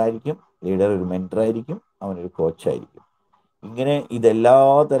ട്രെയിനറായിരിക്കും, ലീഡർ ഒരു മെന്ററായിരിക്കും, അവനൊരു കോച്ചായിരിക്കും. ഇങ്ങനെ ഇതെല്ലാ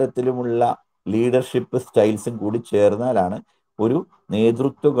തരത്തിലുമുള്ള ലീഡർഷിപ്പ് സ്റ്റൈൽസും കൂടി ചേർന്നാലാണ് ഒരു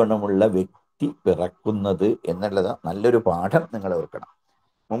നേതൃത്വ ഗുണമുള്ള വ്യക്തി പിറക്കുന്നത് എന്നുള്ളത് നല്ലൊരു പാഠം നിങ്ങൾ ഓർക്കണം.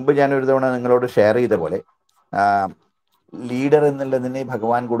 മുമ്പ് ഞാനൊരു തവണ നിങ്ങളോട് ഷെയർ ചെയ്ത പോലെ ലീഡർ എന്നുള്ളതിന്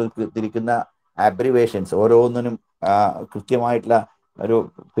ഭഗവാൻ കൊടുത്തിരിക്കുന്ന അബ്രിവേഷൻസ് ഓരോന്നിനും കൃത്യമായിട്ടുള്ള ഒരു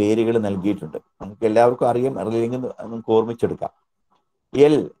പേരുകൾ നൽകിയിട്ടുണ്ട്. നമുക്ക് എല്ലാവർക്കും അറിയാം, അറിയില്ലെങ്കിൽ നമുക്ക് ഓർമ്മിച്ചെടുക്കാം.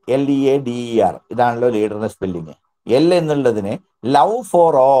 LEADER ഇതാണല്ലോ ലീഡറിന്റെ സ്പെല്ലിങ്. എൽ എന്നുള്ളതിന് ലവ്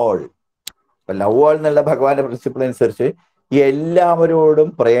ഫോർ ഓൾ. ഇപ്പൊ ലവ് ഓൾ എന്നുള്ള ഭഗവാന്റെ പ്രിൻസിപ്പിൾ അനുസരിച്ച് എല്ലാവരോടും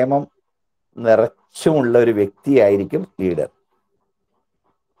പ്രേമം നിറച്ചുമുള്ള ഒരു വ്യക്തിയായിരിക്കും leader.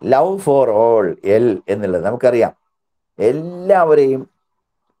 Love for all, L എന്നുള്ളത് നമുക്കറിയാം. എല്ലാവരെയും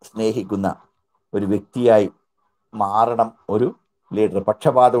സ്നേഹിക്കുന്ന ഒരു വ്യക്തിയായി മാറണം ഒരു ലീഡർ.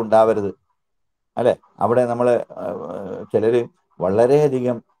 പക്ഷപാതം ഉണ്ടാവരുത്, അല്ലെ? അവിടെ നമ്മൾ ചിലര്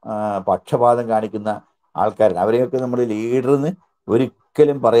വളരെയധികം പക്ഷപാതം കാണിക്കുന്ന ആൾക്കാർ, അവരെയൊക്കെ നമ്മൾ ലീഡർന്ന്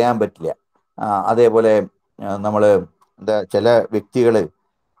ഒരിക്കലും പറയാൻ പറ്റില്ല. അതേപോലെ നമ്മൾ ചില വ്യക്തികൾ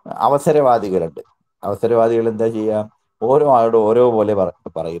അവസരവാദികളുണ്ട്. അവസരവാദികൾ എന്താ ചെയ്യുക? ഓരോ ആളോട് ഓരോ പോലെ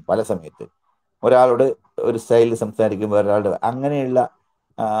പറയും. പല സമയത്ത് ഒരാളോട് ഒരു സ്റ്റൈലിൽ സംസാരിക്കുമ്പോൾ ഒരാളുടെ അങ്ങനെയുള്ള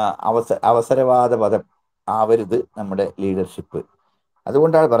അവസരവാദ പദം ആവരുത് നമ്മുടെ ലീഡർഷിപ്പ്.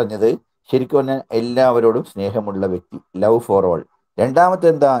 അതുകൊണ്ടാണ് പറഞ്ഞത് ശരിക്കും പറഞ്ഞാൽ എല്ലാവരോടും സ്നേഹമുള്ള വ്യക്തി, ലവ് ഫോർ ഓൾ. രണ്ടാമത്തെ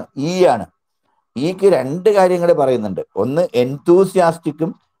എന്താ? ആണ്. ഈക്ക് രണ്ട് കാര്യങ്ങൾ പറയുന്നുണ്ട്. ഒന്ന്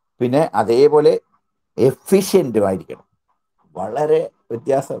എൻതൂസിയാസ്റ്റിക്കും, പിന്നെ അതേപോലെ എഫിഷ്യൻറ്റും ആയിരിക്കണം. വളരെ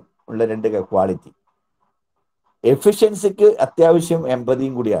വ്യത്യാസം ഉള്ള രണ്ട് ക്വാളിറ്റി. എഫിഷ്യൻസിക്ക് അത്യാവശ്യം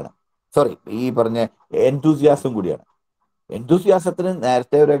എമ്പതിയും കൂടിയാണ്, ഈ പറഞ്ഞ എൻതൂസിയാസും കൂടിയാണ്. എൻതൂസിയാസത്തിന്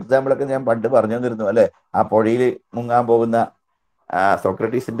നേരത്തെ ഒരു എക്സാമ്പിളൊക്കെ ഞാൻ പണ്ട് പറഞ്ഞു തന്നിരുന്നു, അല്ലെ? ആ പുഴയിൽ മുങ്ങാൻ പോകുന്ന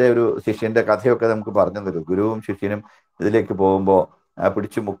സോക്രട്ടീസിന്റെ ഒരു ശിഷ്യന്റെ കഥയൊക്കെ നമുക്ക് പറഞ്ഞു തരും. ഗുരുവും ശിഷ്യനും ഇതിലേക്ക് പോകുമ്പോൾ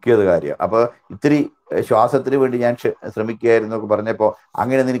പിടിച്ചു മുക്കിയത് കാര്യം. അപ്പൊ ഇത്തിരി ശ്വാസത്തിന് വേണ്ടി ഞാൻ ശ്രമിക്കുകയായിരുന്നു എന്നൊക്കെ പറഞ്ഞപ്പോൾ,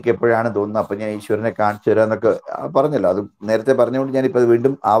 അങ്ങനെ നിനക്ക് എപ്പോഴാണ് തോന്നുന്നത്, അപ്പൊ ഞാൻ ഈശ്വരനെ കാണിച്ചു തരാന്നൊക്കെ പറഞ്ഞല്ലോ. അത് നേരത്തെ പറഞ്ഞുകൊണ്ട് ഞാനിപ്പോൾ അത്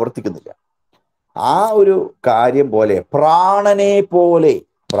വീണ്ടും ആവർത്തിക്കുന്നില്ല. ആ ഒരു കാര്യം പോലെ പ്രാണനെ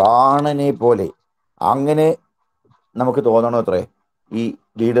പോലെ അങ്ങനെ നമുക്ക് തോന്നണോ അത്രേ ഈ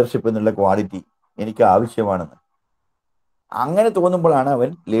ലീഡർഷിപ്പ് എന്നുള്ള ക്വാളിറ്റി എനിക്ക് ആവശ്യമാണെന്ന്. അങ്ങനെ തോന്നുമ്പോഴാണ് അവൻ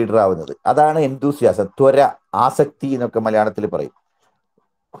ലീഡർ ആവുന്നത്. അതാണ് എൻതൂസിയാസം, ത്വര, ആസക്തി എന്നൊക്കെ മലയാളത്തിൽ പറയും.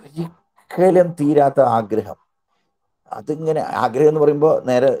 ഒരിക്കലും തീരാത്ത ആഗ്രഹം. അതിങ്ങനെ ആഗ്രഹം എന്ന് പറയുമ്പോൾ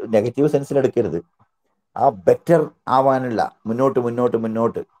നേരെ നെഗറ്റീവ് സെൻസിൽ എടുക്കരുത്. ആ ബെറ്റർ ആവാനുള്ള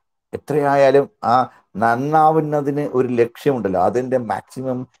മുന്നോട്ട് എത്രയായാലും ആ നന്നാവുന്നതിന് ഒരു ലക്ഷ്യമുണ്ടല്ലോ, അതിൻ്റെ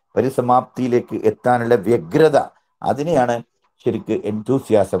മാക്സിമം പരിസമാപ്തിയിലേക്ക് എത്താനുള്ള വ്യഗ്രത, അതിനെയാണ് ശരിക്ക്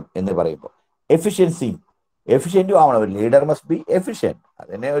എൻതൂസിയാസം എന്ന് പറയുമ്പോൾ. എഫിഷ്യൻറ്റും ആവണം. Leader must be efficient.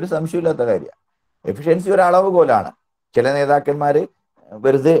 അതിനെ ഒരു സംശയമില്ലാത്ത കാര്യമാണ്. എഫിഷ്യൻസി ഒരു അളവ് പോലാണ്. ചില നേതാക്കന്മാർ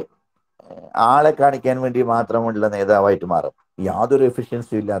വെറുതെ ആളെ കാണിക്കാൻ വേണ്ടി മാത്രമുള്ള നേതാവായിട്ട് മാറും, യാതൊരു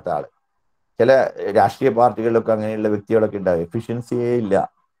എഫിഷ്യൻസിയും ഇല്ലാത്ത ആള്. ചില രാഷ്ട്രീയ പാർട്ടികളിലൊക്കെ അങ്ങനെയുള്ള വ്യക്തികളൊക്കെ ഉണ്ടാവും, എഫിഷ്യൻസിയേ ഇല്ല,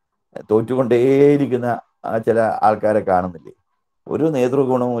 തോറ്റുകൊണ്ടേയിരിക്കുന്ന ചില ആൾക്കാരെ കാണുന്നില്ലേ? ഒരു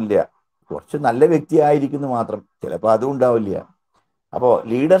നേതൃഗുണവും ഇല്ല, കുറച്ച് നല്ല വ്യക്തിയായിരിക്കുന്നു മാത്രം, ചിലപ്പോൾ അതും ഉണ്ടാവില്ല. അപ്പോൾ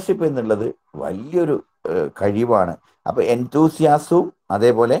ലീഡർഷിപ്പ് എന്നുള്ളത് വലിയൊരു കഴിവാണ്. അപ്പോൾ എൻതൂസിയാസവും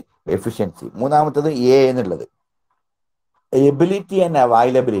അതേപോലെ എഫിഷ്യൻസി. മൂന്നാമത്തത് എ എന്നുള്ളത് എബിലിറ്റി ആൻഡ്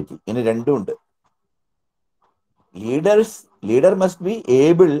അവൈലബിലിറ്റി. ഇതിന് രണ്ടും ഉണ്ട്. Leader must be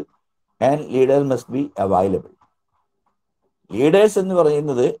able and leader must be available. Leaders എന്ന്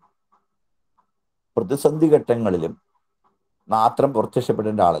പറയുന്നത് പ്രതിസന്ധി ഘട്ടങ്ങളിലും മാത്രം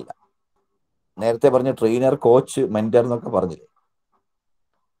പ്രത്യക്ഷപ്പെടേണ്ട ആളല്ല. നേരത്തെ പറഞ്ഞ ട്രെയിനർ, കോച്ച്, മെന്റർ എന്നൊക്കെ പറഞ്ഞില്ലേ,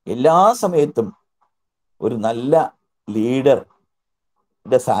 എല്ലാ സമയത്തും ഒരു നല്ല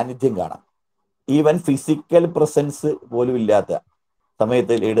ലീഡറിന്റെ സാന്നിധ്യം കാണാം. ഈവൻ ഫിസിക്കൽ പ്രസൻസ് പോലും ഇല്ലാത്ത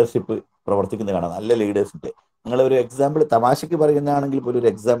സമയത്ത് ലീഡർഷിപ്പ് പ്രവർത്തിക്കുന്നത് കാണാം. നല്ല ലീഡേഴ്സിന്റെ നിങ്ങളൊരു എക്സാമ്പിൾ തമാശയ്ക്ക് പറയുന്നതാണെങ്കിൽ പോലും ഒരു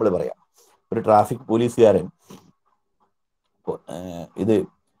എക്സാമ്പിൾ പറയാം. ഒരു ട്രാഫിക് പോലീസുകാരൻ ഇത്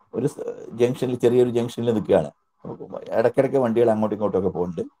ഒരു ജംഗ്ഷനിൽ, ചെറിയൊരു ജംഗ്ഷനിൽ നിൽക്കുകയാണ്. ഇടയ്ക്കിടയ്ക്ക് വണ്ടികൾ അങ്ങോട്ടും ഇങ്ങോട്ടും ഒക്കെ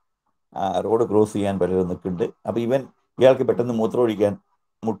പോകുന്നുണ്ട്. റോഡ് ക്രോസ് ചെയ്യാൻ പലരും നിൽക്കുന്നുണ്ട്. അപ്പോൾ ഇയാൾക്ക് പെട്ടെന്ന് മൂത്രമൊഴിക്കാൻ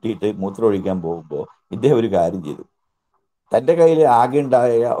മുട്ടിയിട്ട് മൂത്രമൊഴിക്കാൻ പോകുമ്പോൾ ഇദ്ദേഹം ഒരു കാര്യം ചെയ്തു. തൻ്റെ കയ്യിൽ ആകെ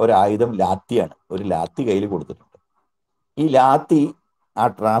ഉണ്ടായ ഒരു ആയുധം ലാത്തിയാണ്. ഒരു ലാത്തി കയ്യിൽ കൊടുത്തിട്ടുണ്ട്. ഈ ലാത്തി ആ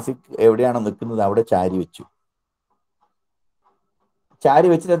ട്രാഫിക് എവിടെയാണോ നിൽക്കുന്നത് അവിടെ ചാരി വെച്ചു. ചാരി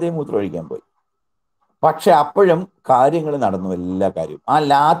വെച്ചിട്ട് അദ്ദേഹം മൂത്രമൊഴിക്കാൻ പോയി. പക്ഷെ അപ്പോഴും കാര്യങ്ങൾ നടന്നു, എല്ലാ കാര്യവും. ആ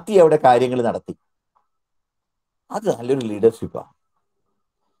ലാത്തി അവിടെ കാര്യങ്ങൾ നടത്തി. അത് നല്ലൊരു ലീഡർഷിപ്പാണ്.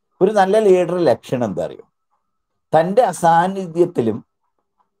 ഒരു നല്ല ലീഡറുടെ ലക്ഷണം എന്താ അറിയോ? തൻ്റെ അസാന്നിധ്യത്തിലും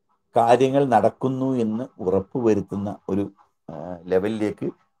കാര്യങ്ങൾ നടക്കുന്നു എന്ന് ഉറപ്പുവരുത്തുന്ന ഒരു ലെവലിലേക്ക്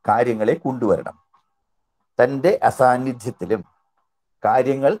കാര്യങ്ങളെ കൊണ്ടുവരണം. തൻ്റെ അസാന്നിധ്യത്തിലും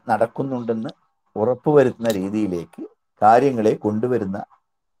കാര്യങ്ങൾ നടക്കുന്നുണ്ടെന്ന് ഉറപ്പുവരുത്തുന്ന രീതിയിലേക്ക് കാര്യങ്ങളെ കൊണ്ടുവരുന്ന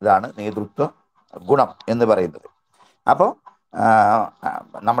ഇതാണ് നേതൃത്വ ഗുണം എന്ന് പറയുന്നത്. അപ്പോൾ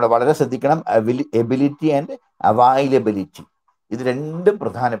നമ്മൾ വളരെ ശ്രദ്ധിക്കണം. എബിലിറ്റി ആൻഡ് അവൈലബിലിറ്റി, ഇത് രണ്ടും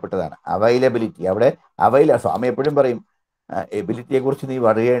പ്രധാനപ്പെട്ടതാണ്. അവൈലബിലിറ്റി, അവിടെ സ്വാമി എപ്പോഴും പറയും, എബിലിറ്റിയെ കുറിച്ച് നീ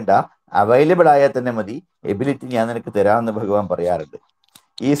പറയേണ്ട, അവൈലബിൾ ആയാൽ തന്നെ മതി, എബിലിറ്റി ഞാൻ നിനക്ക് തരാമെന്ന് ഭഗവാൻ പറയാറുണ്ട്.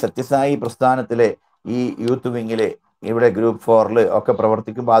 ഈ സത്യസായി പ്രസ്ഥാനത്തിലെ ഈ യൂത്ത് വിങ്ങിലെ ഇവിടെ ഗ്രൂപ്പ് 4 ഒക്കെ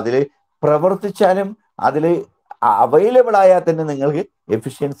പ്രവർത്തിക്കുമ്പോൾ അതിൽ പ്രവർത്തിച്ചാലും അതിൽ അവൈലബിൾ ആയാൽ തന്നെ നിങ്ങൾക്ക്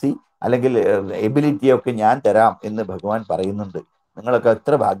എഫിഷ്യൻസി അല്ലെങ്കിൽ എബിലിറ്റി ഒക്കെ ഞാൻ തരാം എന്ന് ഭഗവാൻ പറയുന്നുണ്ട്. നിങ്ങളൊക്കെ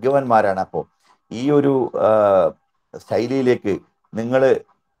എത്ര ഭാഗ്യവാന്മാരാണ്. അപ്പോൾ ഈ ഒരു ശൈലിയിലേക്ക് നിങ്ങൾ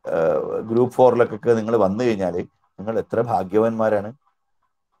ഗ്രൂപ്പ് 4 നിങ്ങൾ വന്നു കഴിഞ്ഞാൽ നിങ്ങൾ എത്ര ഭാഗ്യവാന്മാരാണ്.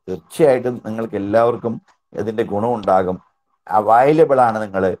 തീർച്ചയായിട്ടും നിങ്ങൾക്ക് എല്ലാവർക്കും ഇതിൻ്റെ ഗുണമുണ്ടാകും. അവൈലബിൾ ആണ്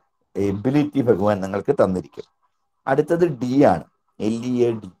നിങ്ങൾ, എബിലിറ്റി ഭഗവാൻ നിങ്ങൾക്ക് തന്നിരിക്കും. അടുത്തത് ഡി ആണ്,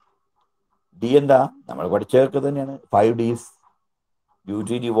 LEAD. ഡി എന്താ? നമ്മൾ പഠിച്ചതൊക്കെ തന്നെയാണ്. 5 Ds: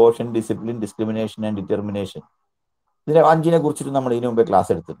 duty, devotion, discipline, discrimination and determination. ഇതിനെ 5നെ കുറിച്ചിട്ട് നമ്മൾ ഇതിനു മുമ്പേ ക്ലാസ്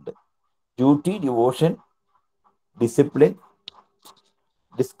എടുത്തിട്ടുണ്ട്. Duty, devotion, discipline,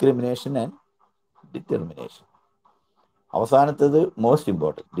 discrimination and determination. അവസാനത്തേത് most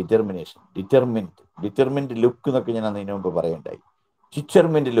important, determination. Determined look എന്നൊക്കെ ഞാൻ അതിനു മുമ്പ് പറയണ്ടായി.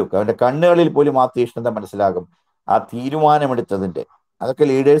 ഡിറ്റർമിൻഡ് ലുക്ക്, അവൻ്റെ കണ്ണുകളിൽ പോലും ആ തീഷ്ണത മനസ്സിലാകും, ആ തീരുമാനമെടുത്തതിൻ്റെ. അതൊക്കെ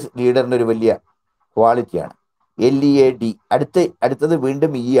ലീഡറിൻ്റെ ഒരു വലിയ ക്വാളിറ്റിയാണ്. LEAD. അടുത്തത്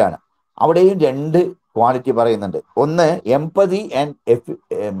വീണ്ടും E ആണ്. അവിടെയും 2 ക്വാളിറ്റി പറയുന്നുണ്ട്. ഒന്ന് എംപതി ആൻഡ്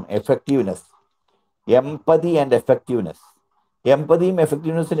എഫക്റ്റീവ്നെസ്. എംപതിയും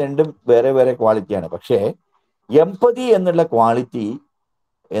എഫക്റ്റീവ്നെസ്സും രണ്ടും വേറെ വേറെ ക്വാളിറ്റിയാണ്. പക്ഷേ എംപതി എന്നുള്ള ക്വാളിറ്റി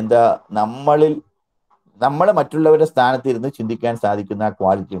എന്താ? നമ്മളെ മറ്റുള്ളവരുടെ സ്ഥാനത്ത് ഇരുന്ന് ചിന്തിക്കാൻ സാധിക്കുന്ന ആ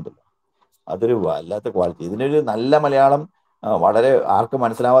ക്വാളിറ്റി ഉണ്ടല്ലോ, അതൊരു വല്ലാത്ത ക്വാളിറ്റി. ഇതിനൊരു നല്ല മലയാളം, വളരെ ആർക്കും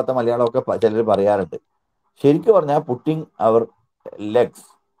മനസ്സിലാവാത്ത മലയാളമൊക്കെ ചിലർ പറയാറുണ്ട്. ശരിക്കും പറഞ്ഞാൽ putting our legs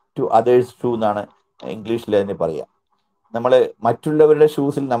to others shoe എന്നാണ് ഇംഗ്ലീഷിൽ അതിന് പറയുക. നമ്മൾ മറ്റുള്ളവരുടെ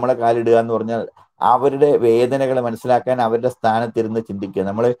ഷൂസിൽ നമ്മളെ കാലിടുക എന്ന് പറഞ്ഞാൽ അവരുടെ വേദനകൾ മനസ്സിലാക്കാൻ, അവരുടെ സ്ഥാനത്തിരുന്ന് ചിന്തിക്കുക.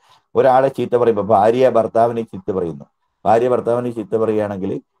 നമ്മൾ ഒരാളെ ചീത്ത പറയുമ്പോൾ, ഭാര്യ ഭർത്താവിനെ ചീത്ത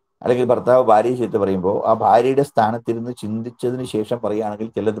പറയുകയാണെങ്കിൽ, അല്ലെങ്കിൽ ഭർത്താവ് ഭാര്യയെ ചീത്ത പറയുമ്പോൾ ആ ഭാര്യയുടെ സ്ഥാനത്തിരുന്ന് ചിന്തിച്ചതിന് ശേഷം പറയുകയാണെങ്കിൽ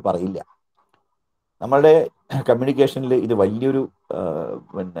ചിലത് പറയില്ല. നമ്മളുടെ കമ്മ്യൂണിക്കേഷനിൽ ഇത് വലിയൊരു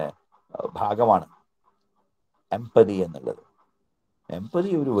ഭാഗമാണ് എംപതി എന്നുള്ളത്. എംപതി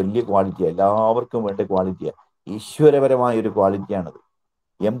ഒരു വലിയ ക്വാളിറ്റിയാണ്, എല്ലാവർക്കും വേണ്ട ക്വാളിറ്റിയാണ്, ഈശ്വരപരമായ ഒരു ക്വാളിറ്റിയാണത്.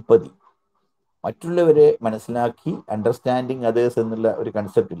 എംപതി, മറ്റുള്ളവരെ മനസ്സിലാക്കി, അണ്ടർസ്റ്റാൻഡിങ് അതേഴ്സ് എന്നുള്ള ഒരു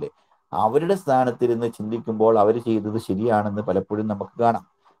കൺസെപ്റ്റ് ഇല്ലേ, അവരുടെ സ്ഥാനത്തിരുന്ന് ചിന്തിക്കുമ്പോൾ അവർ ചെയ്തത് ശരിയാണെന്ന് പലപ്പോഴും നമുക്ക് കാണാം.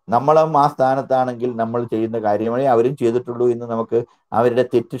 നമ്മളും ആ സ്ഥാനത്താണെങ്കിൽ നമ്മൾ ചെയ്യുന്ന കാര്യങ്ങളെ അവരും ചെയ്തിട്ടുള്ളൂ എന്ന് നമുക്ക് അവരുടെ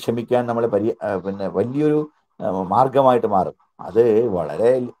തെറ്റ് ക്ഷമിക്കാൻ നമ്മളെ വലിയൊരു മാർഗമായിട്ട് മാറും. അത്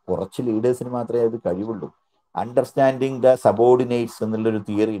വളരെ കുറച്ച് ലീഡേഴ്സിന് മാത്രമേ അത് കഴിവുള്ളൂ. അണ്ടർസ്റ്റാൻഡിങ് ദ സബോർഡിനേറ്റ്സ് എന്നുള്ളൊരു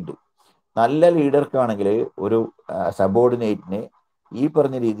തിയറി ഉണ്ട്. നല്ല ലീഡർക്കാണെങ്കിൽ ഒരു സബോർഡിനേറ്റിനെ ഈ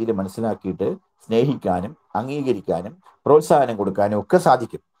പറഞ്ഞ രീതിയിൽ മനസ്സിലാക്കിയിട്ട് സ്നേഹിക്കാനും അംഗീകരിക്കാനും പ്രോത്സാഹനം കൊടുക്കാനും ഒക്കെ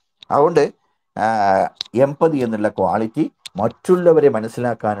സാധിക്കും. അതുകൊണ്ട് എമ്പതി എന്നുള്ള ക്വാളിറ്റി മറ്റുള്ളവരെ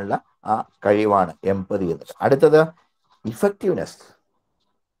മനസ്സിലാക്കാനുള്ള ആ കഴിവാണ് എമ്പതി എന്നുള്ളത്. അടുത്തത് effectiveness.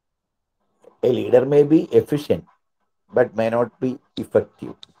 A leader may be efficient but may not be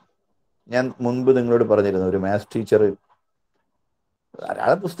effective. ഞാൻ മുൻപ് നിങ്ങളോട് പറഞ്ഞിരുന്നു, ഒരു മാത്സ് ടീച്ചർ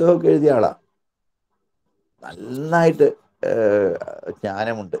ധാരാളം പുസ്തകമൊക്കെ എഴുതിയ ആളാണ്, നന്നായിട്ട്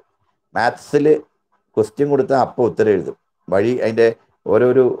ജ്ഞാനമുണ്ട്. മാത്സിൽ ക്വസ്റ്റ്യൻ കൊടുത്താൽ അപ്പോൾ ഉത്തരം എഴുതും, വഴി അതിൻ്റെ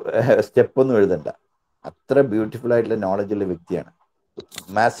ഓരോരോ സ്റ്റെപ്പൊന്നും എഴുതണ്ട. അത്ര ബ്യൂട്ടിഫുൾ ആയിട്ടുള്ള നോളജുള്ള വ്യക്തിയാണ്.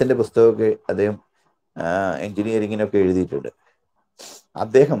 മാത്സിൻ്റെ പുസ്തകമൊക്കെ അദ്ദേഹം എൻജിനീയറിങ്ങിനൊക്കെ എഴുതിയിട്ടുണ്ട്.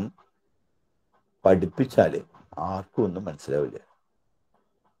 അദ്ദേഹം പഠിപ്പിച്ചാൽ ആർക്കും ഒന്നും മനസ്സിലാവില്ല.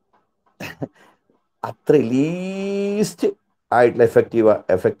 അത്ര ലീസ്റ്റ് ആയിട്ടുള്ള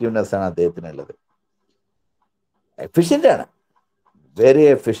എഫക്റ്റീവ്നെസ് ആണ് അദ്ദേഹത്തിനുള്ളത്. എഫിഷ്യൻ്റ് ആണ്, very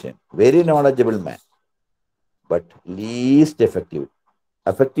efficient, very knowledgeable man, but least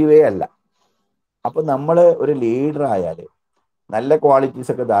എഫക്റ്റീവേ അല്ല. അപ്പം നമ്മൾ ഒരു ലീഡർ ആയാൽ നല്ല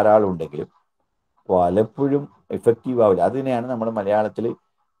ക്വാളിറ്റീസ് ഒക്കെ ധാരാളം ഉണ്ടെങ്കിലും പലപ്പോഴും എഫക്റ്റീവ് ആവില്ല. അതിനെയാണ് നമ്മൾ മലയാളത്തിൽ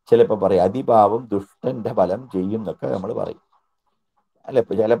ചിലപ്പോൾ പറയും, അതിപാവം ദുഷ്ടന്റെ ഫലം ചെയ്യും എന്നൊക്കെ നമ്മൾ പറയും അല്ല.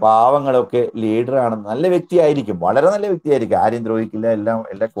 ഇപ്പം ചില പാവങ്ങളൊക്കെ ലീഡറാണെന്ന്, നല്ല വ്യക്തിയായിരിക്കും, വളരെ നല്ല വ്യക്തിയായിരിക്കും, ആരും ദ്രോഹിക്കില്ല,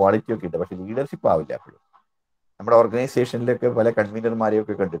 എല്ലാ ക്വാളിറ്റിയൊക്കെ ഉണ്ട്, പക്ഷെ ലീഡർഷിപ്പ് ആവില്ല എപ്പോഴും. നമ്മുടെ ഓർഗനൈസേഷനിലൊക്കെ പല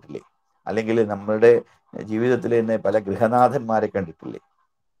കൺവീനർമാരെയൊക്കെ കണ്ടിട്ടില്ലേ? അല്ലെങ്കിൽ നമ്മുടെ ജീവിതത്തിൽ തന്നെ പല ഗൃഹനാഥന്മാരെ കണ്ടിട്ടില്ലേ?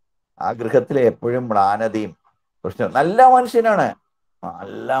 ആ ഗൃഹത്തിലെ എപ്പോഴും മ്ലാനതയും പ്രശ്നം. നല്ല മനുഷ്യനാണ്,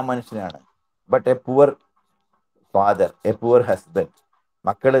 but A poor father, A poor husband.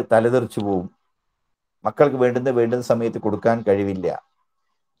 മക്കൾ തലതെറിച്ചു പോവും, മക്കൾക്ക് വേണ്ടുന്ന സമയത്ത് കൊടുക്കാൻ കഴിവില്ല,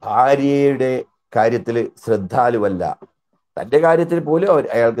 ഭാര്യയുടെ കാര്യത്തിൽ ശ്രദ്ധാലുവല്ല, തൻ്റെ കാര്യത്തിൽ പോലും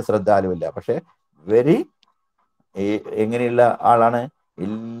അയാൾക്ക് ശ്രദ്ധാലുവല്ല. പക്ഷെ വെരി എങ്ങനെയുള്ള ആളാണ്?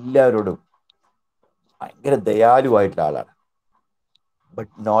 എല്ലാവരോടും ഭയങ്കര ദയാലുവായിട്ടുള്ള ആളാണ്,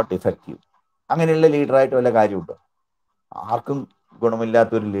 ബട്ട് നോട്ട് ഇഫക്റ്റീവ്. അങ്ങനെയുള്ള ലീഡറായിട്ട് വല്ല കാര്യമുണ്ടോ? ആർക്കും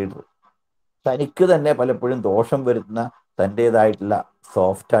ഗുണമില്ലാത്തൊരു ലീഡർ, തനിക്ക് തന്നെ പലപ്പോഴും ദോഷം വരുത്തുന്ന തൻ്റേതായിട്ടുള്ള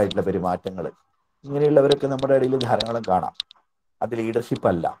സോഫ്റ്റ് ആയിട്ടുള്ള പെരുമാറ്റങ്ങൾ, ഇങ്ങനെയുള്ളവരൊക്കെ നമ്മുടെ ഇടയിൽ ധാരാളം കാണാം. അത് ലീഡർഷിപ്പ്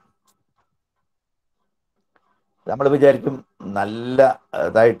അല്ല. നമ്മൾ വിചാരിക്കും നല്ല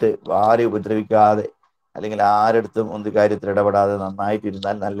ഇതായിട്ട് ആരെ ഉപദ്രവിക്കാതെ അല്ലെങ്കിൽ ആരടുത്തും ഒന്നും കാര്യത്തിൽ ഇടപെടാതെ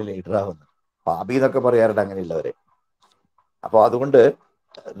നന്നായിട്ടിരുന്നാൽ നല്ല ലീഡറാകുന്നു. പാപി എന്നൊക്കെ പറയാറുണ്ട് അങ്ങനെയുള്ളവരെ. അപ്പോൾ അതുകൊണ്ട്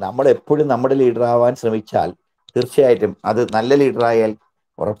നമ്മൾ എപ്പോഴും നമ്മുടെ ലീഡറാവാൻ ശ്രമിച്ചാൽ തീർച്ചയായിട്ടും അത് നല്ല ലീഡറായാൽ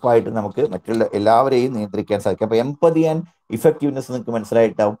ഉറപ്പായിട്ടും നമുക്ക് മറ്റുള്ള എല്ലാവരെയും നിയന്ത്രിക്കാൻ സാധിക്കും. അപ്പോൾ എംപതി ആൻഡ് ഇഫക്റ്റീവ്നെസ് നിങ്ങൾക്ക്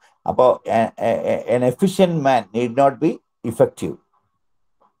മനസ്സിലായിട്ടാവും. അപ്പോൾ N efficient man need not be effective,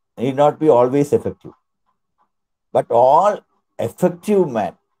 need not be always effective, but all effective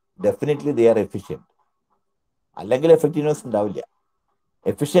man definitely they are efficient. അല്ലെങ്കിൽ എഫക്റ്റീവ്നെസ് ഉണ്ടാവില്ല.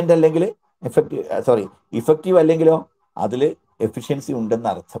 എഫിഷ്യൻ്റ് അല്ലെങ്കിൽ ഇഫക്റ്റീവ് അല്ലെങ്കിലോ അതിൽ എഫിഷ്യൻസി ഉണ്ടെന്ന്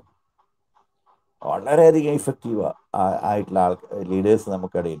അർത്ഥം. വളരെയധികം ഇഫക്റ്റീവ് ആയിട്ടുള്ള ലീഡേഴ്സ്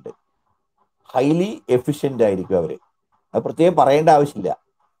നമുക്കിടയുണ്ട്. ഹൈലി എഫിഷ്യൻ്റ് ആയിരിക്കും അവർ, അത് പ്രത്യേകം പറയേണ്ട ആവശ്യമില്ല.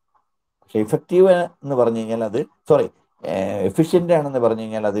 പക്ഷെ ഇഫക്റ്റീവ് എന്ന് പറഞ്ഞു കഴിഞ്ഞാൽ അത് എഫിഷ്യൻ്റ് ആണെന്ന് പറഞ്ഞു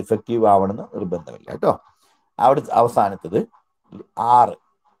കഴിഞ്ഞാൽ അത് ഇഫക്റ്റീവ് ആവണമെന്ന് നിർബന്ധമില്ല കേട്ടോ. അവിടെ അവസാനത്തത് 6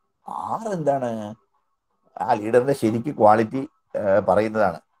 എന്താണ്? ആ ലീഡറിന്റെ ശരിക്കും ക്വാളിറ്റി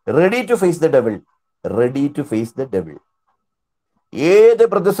പറയുന്നതാണ്. Ready to face the devil. ഏത്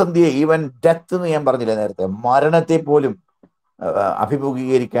പ്രതിസന്ധിയെ, ഈവൻ ഡെത്ത് എന്ന് ഞാൻ പറഞ്ഞില്ല നേരത്തെ, മരണത്തെ പോലും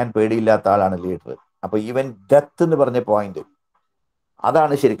അഭിമുഖീകരിക്കാൻ പേടിയില്ലാത്ത ആളാണ് ലീഡർ. അപ്പൊ ഈവൻ ഡെത്ത് എന്ന് പറഞ്ഞ പോയിന്റ്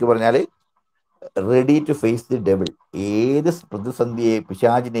അതാണ് ശരിക്കും പറഞ്ഞാൽ ready to face the devil. ഏത് പ്രതിസന്ധിയെയും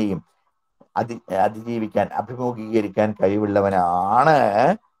പിശാചിനെയും അതിജീവിക്കാൻ, അഭിമുഖീകരിക്കാൻ കഴിവുള്ളവനാണ്.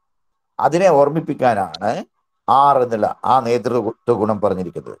 അതിനെ ഓർമ്മിപ്പിക്കാനാണ് 6 എന്നുള്ള ആ നേതൃത്വ ഗുണം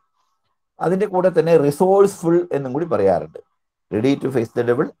പറഞ്ഞിരിക്കുന്നത്. അതിൻ്റെ കൂടെ തന്നെ റിസോഴ്സ്ഫുൾ എന്നും കൂടി പറയാറുണ്ട്. Ready to face the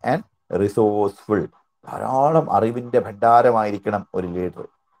devil and resourceful. ധാരാളം അറിവിൻ്റെ ഭണ്ഡാരമായിരിക്കണം ഒരു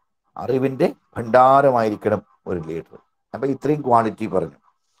ലീഡർ. അപ്പം ഇത്രയും ക്വാളിറ്റി പറഞ്ഞു.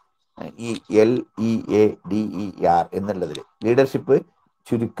 ഈ LEADER എന്നുള്ളതിൽ ലീഡർഷിപ്പ്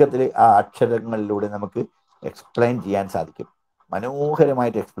ചുരുക്കത്തിൽ ആ അക്ഷരങ്ങളിലൂടെ നമുക്ക് എക്സ്പ്ലെയിൻ ചെയ്യാൻ സാധിക്കും,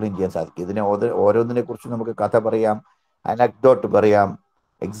 മനോഹരമായിട്ട് എക്സ്പ്ലെയിൻ ചെയ്യാൻ സാധിക്കും. ഇതിനെ ഓരോന്നിനെ കുറിച്ച് നമുക്ക് കഥ പറയാം, അനക്ഡോട്ട് പറയാം,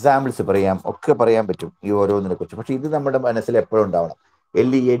 എക്സാമ്പിൾസ് പറയാം, ഒക്കെ പറയാൻ പറ്റും ഈ ഓരോന്നിനെ കുറിച്ച്. പക്ഷെ ഇത് നമ്മുടെ മനസ്സിൽ എപ്പോഴും ഉണ്ടാവണം.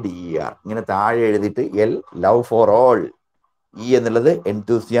 LEADER ഇങ്ങനെ താഴെ എഴുതിയിട്ട് ലവ് ഫോർ ഓൾ. എന്നുള്ളത്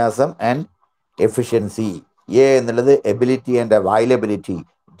എൻതൂസിയാസം ആൻഡ് എഫിഷ്യൻസി. എന്നുള്ളത് എബിലിറ്റി ആൻഡ് അവൈലബിലിറ്റി.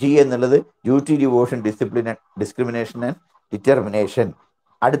 G എന്നുള്ളത് duty, devotion, discrimination and determination.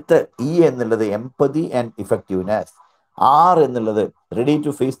 അടുത്ത E എന്നുള്ളത് എംപതി ആൻഡ് ഇഫക്റ്റീവ്നെസ്. R എന്നുള്ളത് ready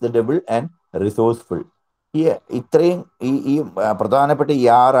to face the devil and resourceful. ഇത്രയും ഈ പ്രധാനപ്പെട്ട ഈ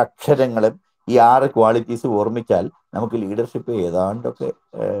 6 അക്ഷരങ്ങളും ഈ 6 ക്വാളിറ്റീസ് ഓർമ്മിച്ചാൽ നമുക്ക് ലീഡർഷിപ്പ് ഏതാണ്ടൊക്കെ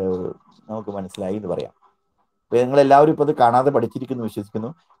നമുക്ക് മനസ്സിലായി എന്ന് പറയാം. ഇപ്പൊ നിങ്ങളെല്ലാവരും ഇപ്പൊ ഇത് കാണാതെ പഠിച്ചിരിക്കുന്നു വിശ്വസിക്കുന്നു.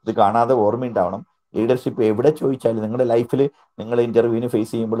 ഇത് കാണാതെ ഓർമ്മയുണ്ടാവണം. ലീഡർഷിപ്പ് എവിടെ ചോദിച്ചാലും നിങ്ങളുടെ ലൈഫിൽ നിങ്ങൾ ഇന്റർവ്യൂവിന്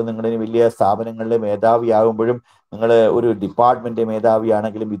ഫേസ് ചെയ്യുമ്പോഴും, നിങ്ങളുടെ വലിയ സ്ഥാപനങ്ങളിലെ മേധാവിയാകുമ്പോഴും, നിങ്ങൾ ഒരു ഡിപ്പാർട്ട്മെന്റ്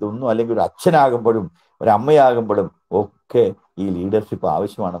മേധാവിയാണെങ്കിലും ഇതൊന്നും, അല്ലെങ്കിൽ ഒരു അച്ഛനാകുമ്പോഴും ഒരു അമ്മയാകുമ്പോഴും ഒക്കെ ഈ ലീഡർഷിപ്പ്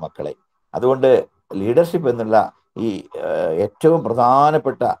ആവശ്യമാണ് മക്കളെ. അതുകൊണ്ട് ലീഡർഷിപ്പ് എന്നുള്ള ഈ ഏറ്റവും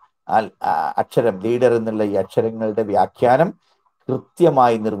പ്രധാനപ്പെട്ട അക്ഷരം, ലീഡർ എന്നുള്ള ഈ അക്ഷരങ്ങളുടെ വ്യാഖ്യാനം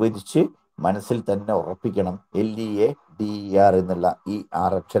കൃത്യമായി നിർവചിച്ച് മനസ്സിൽ തന്നെ ഉറപ്പിക്കണം. LEADER എന്നുള്ള ഈ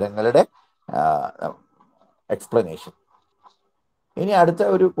 6 അക്ഷരങ്ങളുടെ എക്സ്പ്ലനേഷൻ. ഇനി അടുത്ത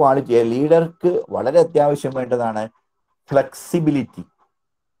ഒരു ക്വാളിറ്റി ലീഡർക്ക് വളരെ അത്യാവശ്യം വേണ്ടതാണ് ഫ്ലെക്സിബിലിറ്റി.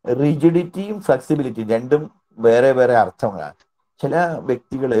 റിജിഡിറ്റിയും ഫ്ലെക്സിബിലിറ്റിയും രണ്ടും വേറെ വേറെ അർത്ഥങ്ങളാണ്. ചില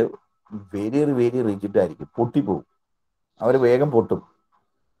വ്യക്തികൾ വെരി വെരി റിജിഡ് ആയിരിക്കും, പൊട്ടിപ്പോവും, അവർ വേഗം പൊട്ടും,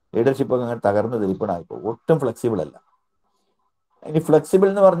 ലീഡർഷിപ്പ് അങ്ങനെ തകർന്ന് തിരിപ്പണായിപ്പോവും, ഒട്ടും ഫ്ലെക്സിബിൾ അല്ല. ഇനി ഫ്ലെക്സിബിൾ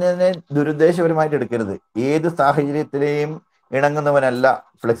എന്ന് പറഞ്ഞതിനെ ദുരുദ്ദേശപരമായിട്ട് എടുക്കരുത്. ഏത് സാഹചര്യത്തിലെയും ഇണങ്ങുന്നവനല്ല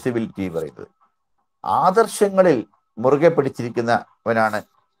ഫ്ലെക്സിബിലിറ്റി പറയുന്നത്. ആദർശങ്ങളിൽ മുറുകെ പിടിച്ചിരിക്കുന്നവനാണ്.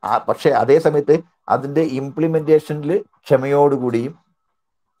 പക്ഷെ അതേ സമയത്ത് അതിൻ്റെ ഇംപ്ലിമെന്റേഷനിൽ ക്ഷമയോടുകൂടിയും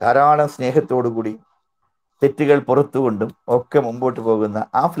ധാരാളം സ്നേഹത്തോടുകൂടിയും തെറ്റുകൾ പുറത്തുകൊണ്ടും ഒക്കെ മുമ്പോട്ട് പോകുന്ന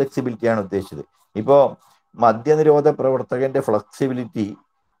ആ ഫ്ലെക്സിബിലിറ്റിയാണ് ഉദ്ദേശിച്ചത്. ഇപ്പോൾ മദ്യനിരോധ പ്രവർത്തകന്റെ ഫ്ലെക്സിബിലിറ്റി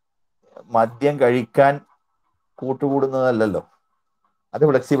മദ്യം കഴിക്കാൻ കൂട്ടുകൂടുന്നതല്ലല്ലോ, അത്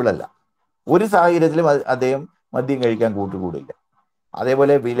ഫ്ലെക്സിബിൾ അല്ല. ഒരു സാഹചര്യത്തിലും അദ്ദേഹം മദ്യം കഴിക്കാൻ കൂട്ടുകൂടില്ല.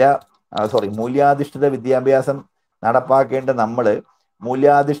 അതേപോലെ മൂല്യാധിഷ്ഠിത വിദ്യാഭ്യാസം നടപ്പാക്കേണ്ട നമ്മൾ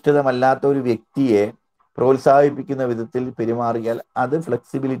മൂല്യാധിഷ്ഠിതമല്ലാത്ത ഒരു വ്യക്തിയെ പ്രോത്സാഹിപ്പിക്കുന്ന വിധത്തിൽ പെരുമാറിയാൽ അത്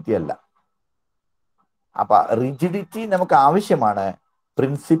ഫ്ലെക്സിബിലിറ്റി അല്ല. അപ്പൊ റിജിഡിറ്റി നമുക്ക് ആവശ്യമാണ്,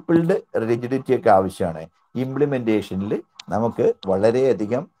 പ്രിൻസിപ്പിൾഡ് റിജിഡിറ്റി ഒക്കെ ആവശ്യമാണ്. ഇംപ്ലിമെന്റേഷനിൽ നമുക്ക്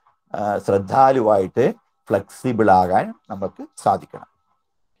വളരെയധികം ശ്രദ്ധാലുവായിട്ട് ഫ്ലെക്സിബിൾ ആകാൻ നമുക്ക് സാധിക്കണം.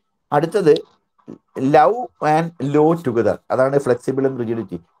 അടുത്തത് ലവ് ആൻഡ് ലോ ടുഗദർ. അതാണ് ഫ്ലെക്സിബിളും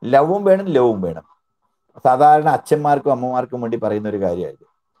റിജിഡിറ്റി. ലവും വേണം, ലോവും വേണം. സാധാരണ അച്ഛന്മാർക്കും അമ്മമാർക്കും വേണ്ടി പറയുന്ന ഒരു കാര്യമായത്.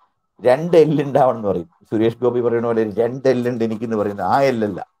 2 എല്ല് ഉണ്ടാവണം എന്ന് പറയും. സുരേഷ് ഗോപി പറയുന്ന പോലെ 2 എല്ലുണ്ട് എനിക്കെന്ന് പറയുന്നത് ആ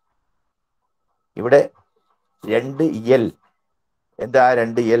എല്ലല്ല. ഇവിടെ 2 എൽ. എന്താ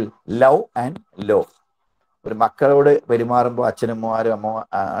 2 എൽ? Love and law. ഒരു മക്കളോട് പെരുമാറുമ്പോൾ അച്ഛനമ്മമാരും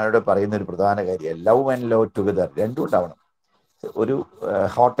അമ്മമാരോട് പറയുന്ന ഒരു പ്രധാന കാര്യം ലവ് ആൻഡ് ലോ ടുഗദർ, രണ്ടും ഉണ്ടാവണം. ഒരു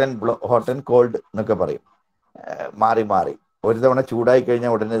ഹോട്ട് ആൻഡ് കോൾഡ് എന്നൊക്കെ പറയും, മാറി മാറി. ഒരു തവണ ചൂടായി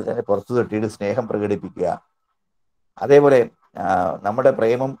കഴിഞ്ഞാൽ ഉടനെ തന്നെ പുറത്തു തട്ടിയിട്ട് സ്നേഹം പ്രകടിപ്പിക്കുക. അതേപോലെ നമ്മുടെ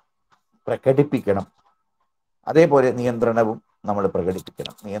പ്രേമം പ്രകടിപ്പിക്കണം. അതേപോലെ നിയന്ത്രണവും നമ്മൾ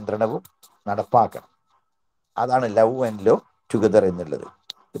പ്രകടിപ്പിക്കണം, നിയന്ത്രണവും നടപ്പാക്കണം. അതാണ് ലവ് ആൻഡ് ലോ ടുഗദർ എന്നുള്ളത്.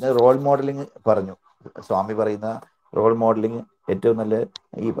 പിന്നെ റോൾ മോഡലിംഗ് പറഞ്ഞു. സ്വാമി പറയുന്ന റോൾ മോഡലിംഗ് ഏറ്റവും നല്ല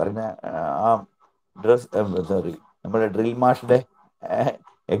ഈ പറഞ്ഞ നമ്മുടെ ഡ്രിൽ മാഷിന്റെ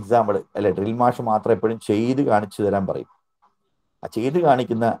എക്സാമ്പിൾ അല്ലെ, ഡ്രിൽ മാഷ് മാത്രം എപ്പോഴും ചെയ്ത് കാണിച്ചു തരാൻ പറയും. ആ ചെയ്ത്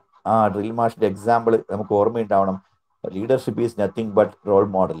കാണിക്കുന്ന ആ ഡ്രിൽ മാഷിന്റെ എക്സാമ്പിൾ നമുക്ക് ഓർമ്മയുണ്ടാവണം. Leadership is nothing but role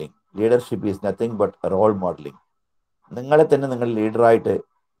modelling. Leadership is nothing but role modelling. നിങ്ങളെ തന്നെ നിങ്ങൾ ലീഡറായിട്ട്,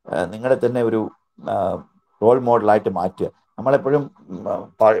 നിങ്ങളെ തന്നെ ഒരു റോൾ മോഡലായിട്ട് മാറ്റുക. നമ്മളെപ്പോഴും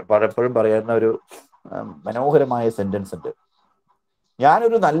പലപ്പോഴും പറയുന്ന ഒരു മനോഹരമായ സെന്റൻസ് ഉണ്ട്.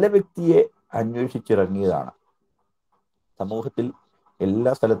 ഞാനൊരു നല്ല വ്യക്തിയെ അന്വേഷിച്ചിറങ്ങിയതാണ്. സമൂഹത്തിൽ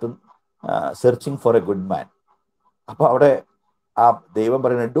എല്ലാ സ്ഥലത്തും searching for A good man. അപ്പൊ അവിടെ ആ ദൈവം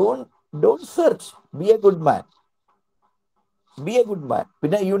പറയുന്നത് don't search, B A good man, B A good man.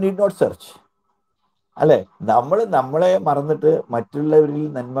 പിന്നെ യു നീഡ് നോട്ട് സെർച്ച്. അല്ലെ, നമ്മളെ മറന്നിട്ട് മറ്റുള്ളവരിൽ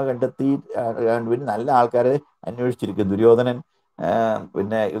നന്മ കണ്ടെത്തി നല്ല ആൾക്കാരെ അന്വേഷിച്ചിരിക്കും. ദുര്യോധനൻ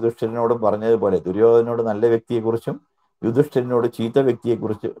പിന്നെ യുധിഷ്ഠിരനോടും പറഞ്ഞതുപോലെ ദുര്യോധനോട് നല്ല വ്യക്തിയെക്കുറിച്ചും യുധിഷ്ഠിരനോട് ചീത്ത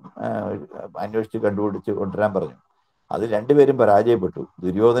വ്യക്തിയെക്കുറിച്ച് അന്വേഷിച്ച് കണ്ടുപിടിച്ച് കൊണ്ടുവരാൻ പറഞ്ഞു. അത് രണ്ടുപേരും പരാജയപ്പെട്ടു.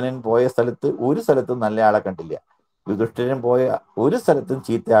 ദുര്യോധനൻ പോയ സ്ഥലത്ത് ഒരു സ്ഥലത്തും നല്ല ആളെ കണ്ടില്ല, യുധിഷ്ഠിരൻ പോയ ഒരു സ്ഥലത്തും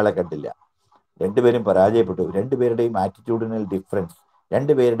ചീത്ത ആളെ കണ്ടില്ല. രണ്ടുപേരും പരാജയപ്പെട്ടു. രണ്ടുപേരുടെയും ആറ്റിറ്റ്യൂഡിനൽ ഡിഫറൻസ്,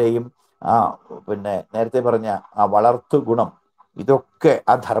 രണ്ടുപേരുടെയും പിന്നെ നേരത്തെ പറഞ്ഞ ആ വളർത്തു ഗുണം, ഇതൊക്കെ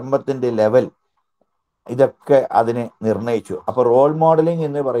ആ ധർമ്മത്തിന്റെ ലെവൽ, ഇതൊക്കെ അതിനെ നിർണയിച്ചു. അപ്പൊ റോൾ മോഡലിംഗ്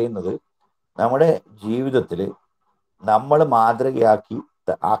എന്ന് പറയുന്നത് നമ്മുടെ ജീവിതത്തിൽ നമ്മൾ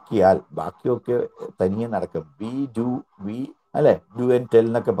ആക്കിയാൽ ബാക്കിയൊക്കെ തനിയെ നടക്കും. ഡു ആൻഡ് ടെൽ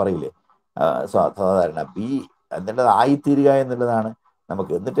എന്നൊക്കെ പറയില്ലേ സാധാരണ. എന്നിട്ട് ആയിത്തീരുക എന്നുള്ളതാണ്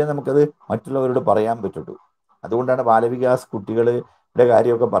നമുക്ക്. എന്നിട്ടേ നമുക്കത് മറ്റുള്ളവരോട് പറയാൻ പറ്റുള്ളൂ. അതുകൊണ്ടാണ് ബാലവികാസ് കുട്ടികളുടെ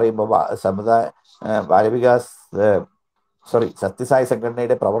കാര്യമൊക്കെ പറയുമ്പോൾ സത്യസായി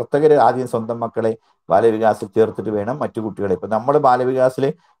സംഘടനയുടെ പ്രവർത്തകർ ആദ്യം സ്വന്തം മക്കളെ ബാലവികാസിൽ ചേർത്തിട്ട് വേണം മറ്റു കുട്ടികളെ. ഇപ്പം നമ്മൾ ബാലവികാസിൽ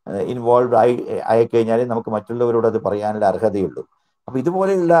ഇൻവോൾവ് ആയിക്കഴിഞ്ഞാലേ നമുക്ക് മറ്റുള്ളവരോട് അത് പറയാനുള്ള അർഹതയുള്ളൂ. അപ്പം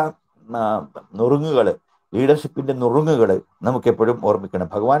ഇതുപോലെയുള്ള നുറുങ്ങുകൾ, ലീഡർഷിപ്പിന്റെ നുറുങ്ങുകൾ നമുക്ക് എപ്പോഴും ഓർമ്മിക്കണം.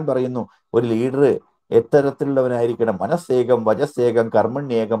 ഭഗവാൻ പറയുന്നു, ഒരു ലീഡർ എത്തരത്തിലുള്ളവനായിരിക്കണം? മനസ്സേകം വജസ്സേകം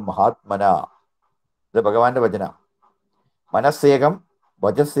കർമ്മണ്യേകം മഹാത്മന. ഇത് ഭഗവാന്റെ വചന. മനസ്സേകം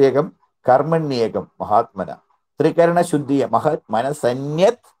വജസ്സേകം കർമ്മണ്യേകം മഹാത്മന. ത്രികരണ ശുദ്ധിയ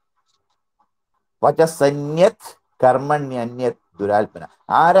മനസന്യത് വചസന്യത് കർമ്മണ്യന്യത് ദുരാത്മന.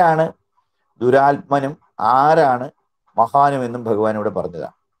 ആരാണ് ദുരാത്മനും ആരാണ് മഹാനും എന്നും ഭഗവാൻ ഇവിടെ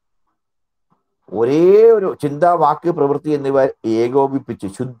പറഞ്ഞതാണ്. ഒരേ ഒരു ചിന്ത, വാക്ക്, പ്രവൃത്തി എന്നിവ ഏകോപിപ്പിച്ച്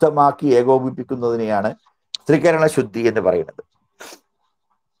ശുദ്ധമാക്കി ഏകോപിപ്പിക്കുന്നതിനെയാണ് ത്രികരണ ശുദ്ധി എന്ന് പറയുന്നത്.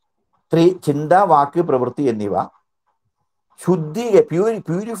 ചിന്ത, വാക്ക്, പ്രവൃത്തി എന്നിവ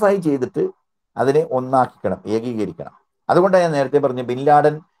പ്യൂരിഫൈ ചെയ്തിട്ട് അതിനെ ഒന്നാക്കിക്കണം, ഏകീകരിക്കണം. അതുകൊണ്ടാണ് ഞാൻ നേരത്തെ പറഞ്ഞു, ബിൻ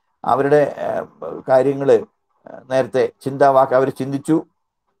ലാഡൻ അവരുടെ കാര്യങ്ങൾ നേരത്തെ ചിന്ത, വാക്ക് അവർ ചിന്തിച്ചു,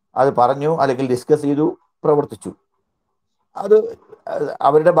 അത് പറഞ്ഞു, അല്ലെങ്കിൽ ഡിസ്കസ് ചെയ്തു, പ്രവർത്തിച്ചു. അത്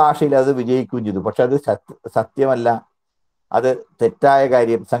അവരുടെ ഭാഷയിൽ അത് വിജയിക്കുകയും ചെയ്തു. പക്ഷെ അത് സത്യമല്ല, അത് തെറ്റായ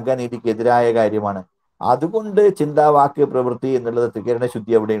കാര്യം, സംഘനീതിക്കെതിരായ കാര്യമാണ്. അതുകൊണ്ട് ചിന്ത, വാക്ക്, പ്രവൃത്തി എന്നുള്ളത് ത്രികരണ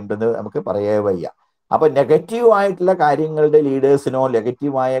ശുദ്ധി അവിടെ ഉണ്ടെന്ന് നമുക്ക് പറയേ വയ്യ. അപ്പൊ നെഗറ്റീവ് ആയിട്ടുള്ള കാര്യങ്ങളുടെ ലീഡേഴ്സിനോ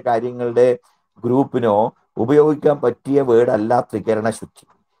നെഗറ്റീവായ കാര്യങ്ങളുടെ ഗ്രൂപ്പിനോ ഉപയോഗിക്കാൻ പറ്റിയ വേർഡ് അല്ല ത്രികരണ ശുദ്ധി.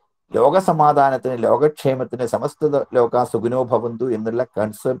 ലോകസമാധാനത്തിന്, ലോകക്ഷേമത്തിന്, സമസ്ത ലോക സുഖിനോ ഭവന്തു എന്നുള്ള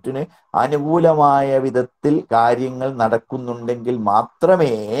കൺസെപ്റ്റിന് അനുകൂലമായ വിധത്തിൽ കാര്യങ്ങൾ നടക്കുന്നുണ്ടെങ്കിൽ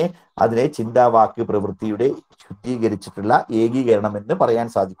മാത്രമേ അതിനെ ചിന്താവാക്ക് പ്രവൃത്തിയുടെ ശുദ്ധീകരിച്ചിട്ടുള്ള ഏകീകരണം എന്ന് പറയാൻ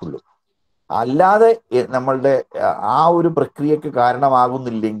സാധിക്കുള്ളൂ. അല്ലാതെ നമ്മളുടെ ആ ഒരു പ്രക്രിയക്ക്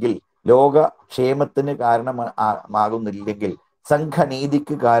കാരണമാകുന്നില്ലെങ്കിൽ, ലോകക്ഷേമത്തിന് കാരണമാകുന്നില്ലെങ്കിൽ,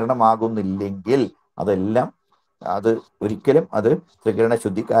 സംഘനീതിക്ക് കാരണമാകുന്നില്ലെങ്കിൽ അതെല്ലാം ഒരിക്കലും അത് ത്രികരണ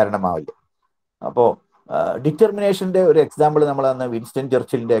ശുദ്ധി കാരണമാവില്ല. അപ്പോ ഡിറ്റർമിനേഷന്റെ ഒരു എക്സാമ്പിൾ നമ്മൾ അന്ന് വിൻസ്റ്റൺ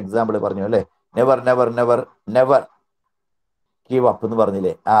ചർച്ചിലിന്റെ എക്സാമ്പിൾ പറഞ്ഞു അല്ലെ. Never never never never give up എന്ന്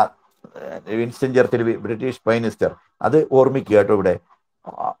പറഞ്ഞില്ലേ ആ Winston Churchill, British prime minister. അത് ഓർമ്മിക്കുക കേട്ടോ. ഇവിടെ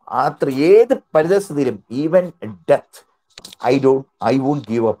അത്ര ഏത് പരിതസ്ഥിതിയിലും, even death, I won't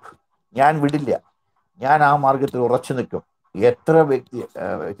give up, ഞാൻ വിടില്ല, ഞാൻ ആ മാർഗത്തിൽ ഉറച്ചു നിൽക്കും. എത്ര വ്യക്തി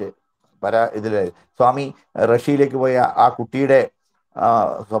സ്വാമി റഷ്യയിലേക്ക് പോയ ആ കുട്ടിയുടെ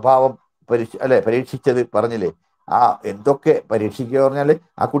സ്വഭാവം പരീക്ഷിച്ചത് പറഞ്ഞില്ലേ. എന്തൊക്കെ പരീക്ഷിക്കുക പറഞ്ഞാല്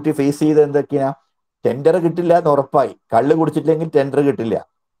ആ കുട്ടി ഫേസ് ചെയ്ത് എന്തൊക്കെയാ? ടെൻഡർ കിട്ടില്ല എന്ന് ഉറപ്പായി. കള്ള് കുടിച്ചിട്ടില്ലെങ്കിൽ ടെൻഡർ കിട്ടില്ല.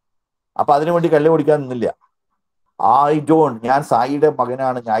 അപ്പൊ അതിനുവേണ്ടി കള്ള് കുടിക്കാൻ നിന്നില്ല. ഞാൻ സായിയുടെ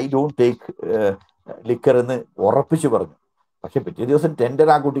മകനാണ്, ഐ ഡോണ്ട് ടേക്ക് ലിക്കർ എന്ന് ഉറപ്പിച്ചു പറഞ്ഞു. പക്ഷെ പിറ്റേ ദിവസം ടെൻഡർ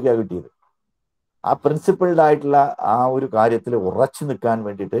ആ കുട്ടിക്കാണ് കിട്ടിയത്. ആ പ്രിൻസിപ്പിൾഡ് ആയിട്ടുള്ള ആ ഒരു കാര്യത്തിൽ ഉറച്ചു നിൽക്കാൻ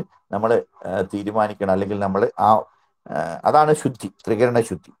വേണ്ടിയിട്ട് നമ്മൾ തീരുമാനിക്കണം. അല്ലെങ്കിൽ നമ്മൾ അതാണ് ശുദ്ധി, ത്രികരണ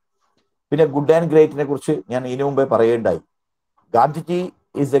ശുദ്ധി. പിന്നെ ഗുഡ് ആൻഡ് ഗ്രേറ്റിനെ കുറിച്ച് ഞാൻ ഇതിനു മുമ്പേ പറയുകയുണ്ടായി. Gandhiji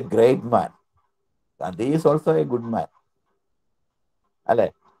is A great man, Gandhi is also A good man അല്ലെ.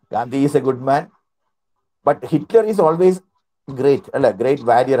 Gandhi is A good man, but Hitler is always great അല്ലെ, ഗ്രേറ്റ്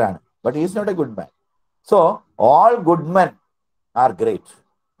വാരിയർ ആണ്, but is not A good man. So all good men are great,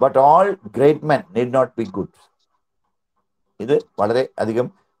 but all great men need not be good. ഇത് വളരെ അധികം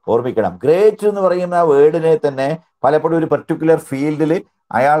ഓർമ്മിക്കണം. Great എന്ന് പറയുന്ന വേർഡിനെ തന്നെ പലപ്പോഴും ഒരു പെർട്ടിക്കുലർ ഫീൽഡിൽ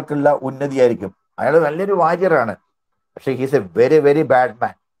അയാൾക്കുള്ള ഉന്നതിയായിരിക്കും. അയാൾ നല്ലൊരു വാര്യറാണ്, പക്ഷെ he's A very very bad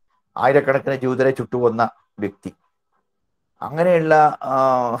മാൻ. ആയിരക്കണക്കിന് ജൂതരെ ചുട്ടുകൊന്ന വ്യക്തി. അങ്ങനെയുള്ള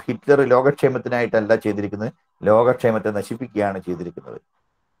ഹിറ്റ്ലർ ലോകക്ഷേമത്തിനായിട്ടല്ല ചെയ്തിരിക്കുന്നത്, ലോകക്ഷേമത്തെ നശിപ്പിക്കുകയാണ് ചെയ്തിരിക്കുന്നത്.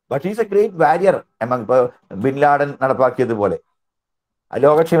 But he's A great Warrier among. ഇപ്പോൾ ബിൻ ലാഡൻ നടപ്പാക്കിയതുപോലെ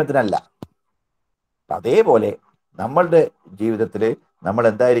ലോകക്ഷേമത്തിനല്ല. അതേപോലെ നമ്മളുടെ ജീവിതത്തിൽ നമ്മൾ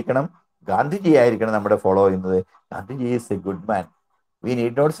എന്തായിരിക്കണം? ഗാന്ധിജി ആയിരിക്കണം നമ്മുടെ ഫോളോ ചെയ്യുന്നത്. Gandhiji is A good man. We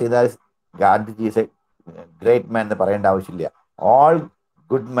need not say that Gandhiji is A great മാൻ എന്ന് പറയേണ്ട ആവശ്യമില്ല. All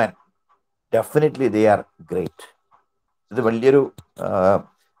good men definitely they are great. ഇത് വലിയൊരു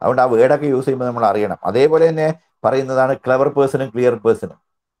അതുകൊണ്ട് ആ വേർഡൊക്കെ യൂസ് ചെയ്യുമ്പോൾ നമ്മൾ അറിയണം. അതേപോലെ തന്നെ പറയുന്നതാണ് ക്ലെവർ പേഴ്സണും ക്ലിയർ പേഴ്സണും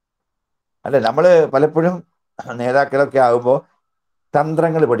അല്ലെ. നമ്മൾ പലപ്പോഴും നേതാക്കളൊക്കെ ആകുമ്പോൾ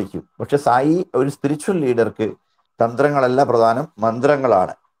തന്ത്രങ്ങൾ പഠിക്കും. പക്ഷെ സായി ഒരു സ്പിരിച്വൽ ലീഡർക്ക് തന്ത്രങ്ങളല്ല പ്രധാനം,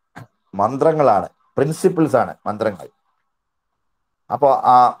 മന്ത്രങ്ങളാണ്, പ്രിൻസിപ്പിൾസ് ആണ് മന്ത്രങ്ങൾ. അപ്പോൾ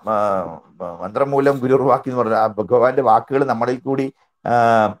ആ മന്ത്രം മൂലം ഗുരുർവാക്കി എന്ന് പറഞ്ഞാൽ ആ ഭഗവാന്റെ വാക്കുകൾ നമ്മളിൽ കൂടി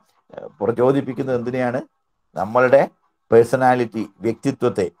പ്രചോദിപ്പിക്കുന്നത് എന്തിനെയാണ്? നമ്മളുടെ പേഴ്സണാലിറ്റി,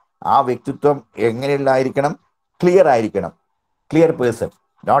 വ്യക്തിത്വത്തെ. ആ വ്യക്തിത്വം എങ്ങനെയുള്ളതായിരിക്കണം? ക്ലിയർ ആയിരിക്കണം. Clear person,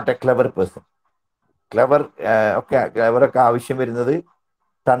 not A clever person. ക്ലെവറൊക്കെ ആവശ്യം വരുന്നത്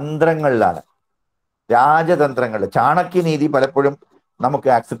തന്ത്രങ്ങളിലാണ്, രാജതന്ത്രങ്ങൾ. ചാണക്യനീതി പലപ്പോഴും നമുക്ക്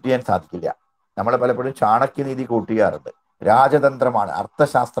ആക്സെപ്റ്റ് ചെയ്യാൻ സാധിക്കില്ല. നമ്മൾ പലപ്പോഴും ചാണക്യനീതി കൂട്ടിയാറുണ്ട്. രാജതന്ത്രമാണ്,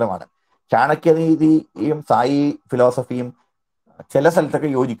 അർത്ഥശാസ്ത്രമാണ്. ചാണക്യനീതിയും സായി ഫിലോസഫിയും ചില സ്ഥലത്തൊക്കെ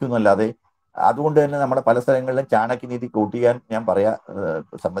യോജിക്കുന്നല്ലാതെ അതുകൊണ്ട് തന്നെ നമ്മുടെ പല സ്ഥലങ്ങളിലും ചാണക്യനീതി കൂട്ടിയാൻ ഞാൻ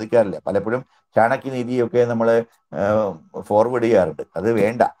സമ്മതിക്കാറില്ല. പലപ്പോഴും ചാണക്യനീതിയൊക്കെ നമ്മൾ ഫോർവേഡ് ചെയ്യാറുണ്ട്. അത്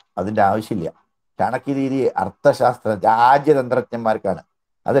വേണ്ട, അതിൻ്റെ ആവശ്യമില്ല. ചാണക്യനീതി അർത്ഥശാസ്ത്ര രാജ്യതന്ത്രജ്ഞന്മാർക്കാണ്.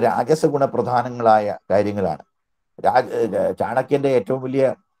 അത് രാജസ ഗുണപ്രധാനങ്ങളായ കാര്യങ്ങളാണ്. ചാണക്യന്റെ ഏറ്റവും വലിയ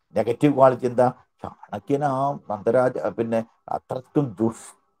നെഗറ്റീവ് ക്വാളിറ്റി എന്താ? ചാണക്യൻ ആ മന്ത്രരാജ പിന്നെ അത്രയ്ക്കും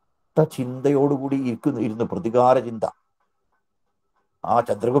ചിന്തയോടുകൂടി ഇരുന്നു, പ്രതികാര ചിന്ത. ആ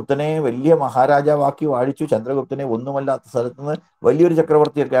ചന്ദ്രഗുപ്തനെ വലിയ മഹാരാജാവാക്കി വാഴിച്ചു. ചന്ദ്രഗുപ്തനെ ഒന്നുമല്ലാത്ത സ്ഥലത്ത് നിന്ന് വലിയൊരു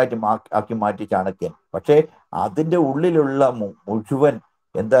ചക്രവർത്തിയൊക്കെ ആക്കി മാറ്റി ചാണക്യൻ. പക്ഷേ അതിൻ്റെ ഉള്ളിലുള്ള മുഴുവൻ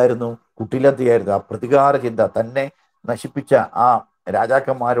എന്തായിരുന്നു? കുട്ടിലതയായിരുന്നു. ആ പ്രതികാര ചിന്ത, തന്നെ നശിപ്പിച്ച ആ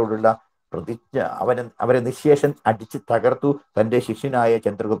രാജാക്കന്മാരോടുള്ള പ്രതിജ്ഞ, അവരെ നിശേഷം അടിച്ച് തകർത്തു തൻ്റെ ശിഷ്യനായ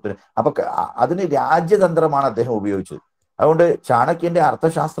ചന്ദ്രഗുപ്തൻ. അപ്പൊ അതിന് രാജ്യതന്ത്രമാണ് അദ്ദേഹം ഉപയോഗിച്ചത്. അതുകൊണ്ട് ചാണക്യന്റെ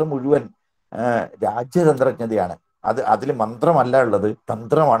അർത്ഥശാസ്ത്രം മുഴുവൻ രാജ്യതന്ത്രജ്ഞതയാണ്. അതിൽ മന്ത്രമല്ല ഉള്ളത്,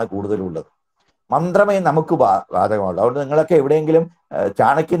 തന്ത്രമാണ് കൂടുതലുള്ളത്. മന്ത്രമേ നമുക്ക് ബാധകമുള്ളൂ. അതുകൊണ്ട് നിങ്ങളൊക്കെ എവിടെയെങ്കിലും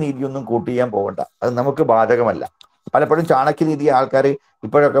ചാണക്യനീതിയൊന്നും കൂട്ടി ചെയ്യാൻ പോകണ്ട, അത് നമുക്ക് ബാധകമല്ല. പലപ്പോഴും ചാണക്യനീതി ആൾക്കാർ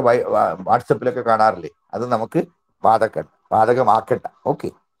ഇപ്പോഴൊക്കെ വാട്സപ്പിലൊക്കെ കാണാറില്ലേ? അത് നമുക്ക് ബാധകമാക്കണ്ട. Okay,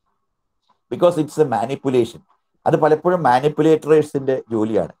 because it's A manipulation. അത് പലപ്പോഴും മാനിപ്പുലേറ്റേഴ്സിന്റെ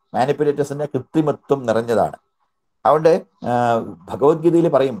ജോലിയാണ്. മാനിപ്പുലേറ്റേഴ്സിന്റെ കൃത്രിമത്വം നിറഞ്ഞതാണ്. അതുകൊണ്ട് ഭഗവത്ഗീതയിൽ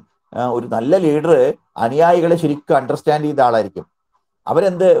പറയും, ഒരു നല്ല ലീഡർ അനുയായികളെ ശരിക്കും അണ്ടർസ്റ്റാൻഡ് ചെയ്ത ആളായിരിക്കും.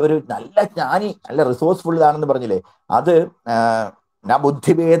 അവരെന്ത് ഒരു നല്ല ജ്ഞാനി, നല്ല റിസോഴ്സ്ഫുൾ ആണെന്ന് പറഞ്ഞില്ലേ? അത് ന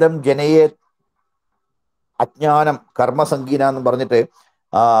ബുദ്ധിഭേദം ജനയെ അജ്ഞാനം കർമ്മസംഗീന എന്ന് പറഞ്ഞിട്ട്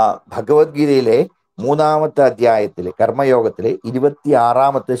ഭഗവത്ഗീതയിലെ 3-ാമത്തെ അധ്യായത്തിൽ കർമ്മയോഗത്തിലെ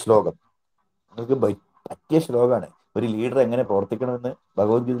 26-ാമത്തെ ശ്ലോകം നിങ്ങൾക്ക് പറ്റിയ ശ്ലോകമാണ്. ഒരു ലീഡർ എങ്ങനെ പ്രവർത്തിക്കണമെന്ന്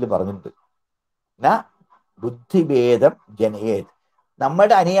ഭഗവത്ഗീതയിൽ പറഞ്ഞിട്ടുണ്ട്. ന ബുദ്ധിഭേദം ജനയേത്.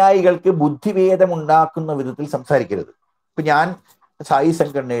 നമ്മുടെ അനുയായികൾക്ക് ബുദ്ധിഭേദം ഉണ്ടാക്കുന്ന വിധത്തിൽ സംസാരിക്കരുത്. ഇപ്പൊ ഞാൻ സായി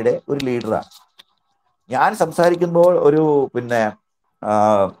സംഘടനയുടെ ഒരു ലീഡറാണ്. ഞാൻ സംസാരിക്കുമ്പോൾ ഒരു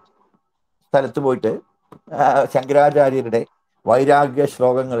സ്ഥലത്ത് പോയിട്ട് ശങ്കരാചാര്യരുടെ വൈരാഗ്യ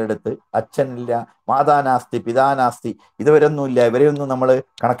ശ്ലോകങ്ങളെടുത്ത് അച്ഛനില്ല, മാതാനാസ്തി പിതാനാസ്തി, ഇതുവരൊന്നുമില്ല, ഇവരെയൊന്നും നമ്മൾ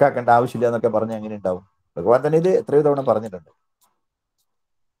കണക്കാക്കേണ്ട ആവശ്യമില്ല എന്നൊക്കെ പറഞ്ഞ് എങ്ങനെ ഉണ്ടാവും? ഭഗവാൻ തന്നെ ഇത് എത്രയോ തവണ പറഞ്ഞിട്ടുണ്ട്.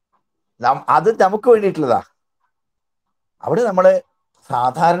 അത് നമുക്ക് വേണ്ടിയിട്ടുള്ളതാ. അവിടെ നമ്മൾ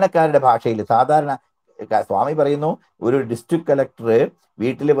സാധാരണക്കാരുടെ ഭാഷയിൽ സ്വാമി പറയുന്നു, ഒരു ഡിസ്ട്രിക്ട് കളക്ടർ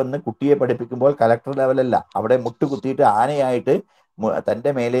വീട്ടിൽ വന്ന് കുട്ടിയെ പഠിപ്പിക്കുമ്പോൾ കളക്ടർ ലെവലല്ല, അവിടെ മുട്ടുകുത്തിയിട്ട് ആനയായിട്ട്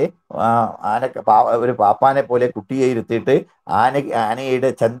തൻ്റെ മേലെ ഒരു പാപ്പാനെ പോലെ കുട്ടിയെ ഇരുത്തിയിട്ട് ആനയുടെ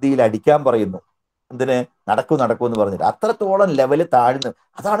ചന്തിയിൽ അടിക്കാൻ പറയുന്നു. എന്തിന്? നടക്കൂ എന്ന് പറഞ്ഞിട്ട്. അത്രത്തോളം ലെവല് താഴ്ന്നു.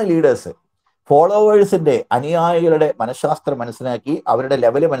 അതാണ് ലീഡേഴ്സ്. ഫോളോവേഴ്സിന്റെ, അനുയായികളുടെ മനഃശാസ്ത്രം മനസ്സിലാക്കി, അവരുടെ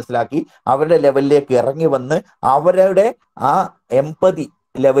ലെവല് മനസ്സിലാക്കി, അവരുടെ ലെവലിലേക്ക് ഇറങ്ങി വന്ന് അവരുടെ ആ എംപതി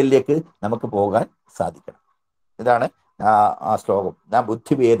ലെവലിലേക്ക് നമുക്ക് പോകാൻ സാധിക്കണം. ഇതാണ് ആ ശ്ലോകം, ഞാൻ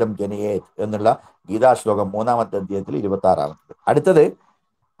ബുദ്ധിഭേദം ജനയേ എന്നുള്ള ഗീതാശ്ലോകം 3-ാമത്തെ അധ്യായത്തിൽ 26-ാമത്തെ. അടുത്തത്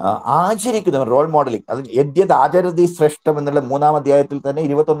ആചരിക്കുന്നവർ, റോൾ മോഡലിംഗ്. അത് യദ്യത് ആചരതി ശ്രേഷ്ഠം എന്നുള്ള 3-ാം അധ്യായത്തിൽ തന്നെ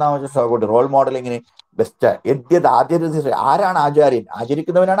 21-ാമത്തെ ശ്ലോകമുണ്ട്. Role മോഡലിങ്ങിന് best യദ്യത് ആചരതി. ആരാണ് ആചാര്യൻ?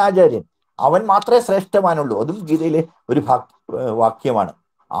 ആചരിക്കുന്നവനാണ് ആചാര്യൻ. അവൻ മാത്രമേ ശ്രേഷ്ഠമാനുള്ളൂ. അതും ഗീതയിലെ ഒരു വാക്യമാണ്.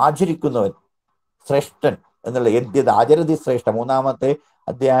 ആചരിക്കുന്നവൻ ശ്രേഷ്ഠൻ എന്നുള്ള യദ്യത് ആചരതി ശ്രേഷ്ഠ 3-ാമത്തെ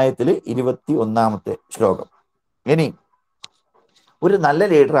അധ്യായത്തിൽ 21-ാമത്തെ ശ്ലോകം. ഇനി ഒരു നല്ല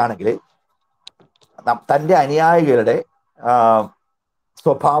ലീഡർ ആണെങ്കിൽ തൻ്റെ അനുയായികളുടെ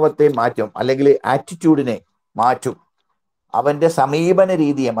സ്വഭാവത്തെ മാറ്റും, അല്ലെങ്കിൽ ആറ്റിറ്റ്യൂഡിനെ മാറ്റും. അവന്റെ സമീപന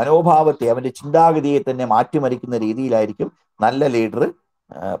രീതിയെ, മനോഭാവത്തെ, അവന്റെ ചിന്താഗതിയെ തന്നെ മാറ്റിമറിക്കുന്ന രീതിയിലായിരിക്കും നല്ല ലീഡർ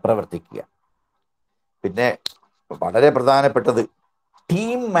പ്രവർത്തിക്കുക. പിന്നെ വളരെ പ്രധാനപ്പെട്ടത്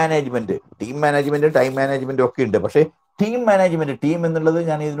ടീം മാനേജ്മെന്റ്. ടൈം മാനേജ്മെന്റും ഒക്കെ ഉണ്ട്. പക്ഷേ ടീം എന്നുള്ളത്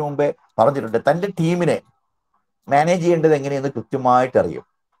ഞാൻ ഇതിനു മുമ്പേ പറഞ്ഞിട്ടുണ്ട്. തൻ്റെ ടീമിനെ മാനേജ് ചെയ്യേണ്ടത് എങ്ങനെയെന്ന് കൃത്യമായിട്ട് അറിയും.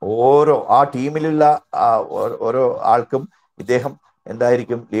 ആ ടീമിലുള്ള ഓരോ ആൾക്കും ഇദ്ദേഹം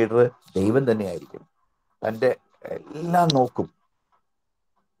എന്തായിരിക്കും? ലീഡർ ദൈവം തന്നെയായിരിക്കും. തൻ്റെ എല്ലാം നോക്കും.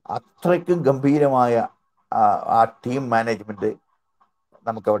 അത്രയ്ക്കും ഗംഭീരമായ ആ ടീം മാനേജ്മെന്റ്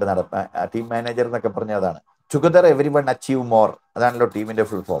നമുക്കവിടെ നടത്താം. ടീം മാനേജർ എന്നൊക്കെ പറഞ്ഞാൽ അതാണ്. Together every one achieve more. അതാണല്ലോ ടീമിന്റെ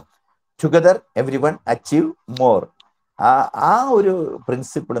full form. Together every one achieve more. ആ ഒരു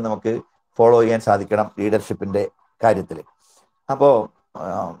പ്രിൻസിപ്പിൾ നമുക്ക് ഫോളോ ചെയ്യാൻ സാധിക്കണം ലീഡർഷിപ്പിന്റെ കാര്യത്തിൽ. അപ്പോൾ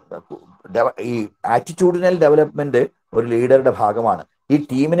ഈ ആറ്റിറ്റ്യൂഡിനൽ ഡെവലപ്മെന്റ് ഒരു ലീഡറുടെ ഭാഗമാണ്. ഈ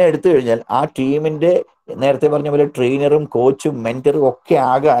ടീമിനെ എടുത്തു കഴിഞ്ഞാൽ ആ ടീമിന്റെ നേരത്തെ പറഞ്ഞ പോലെ ട്രെയിനറും കോച്ചും മെന്ററും ഒക്കെ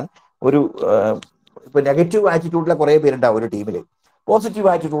ആകാൻ ഇപ്പൊ നെഗറ്റീവ് ആറ്റിറ്റ്യൂഡിലെ കുറെ പേരുണ്ടാവും ഒരു ടീമിൽ, പോസിറ്റീവ്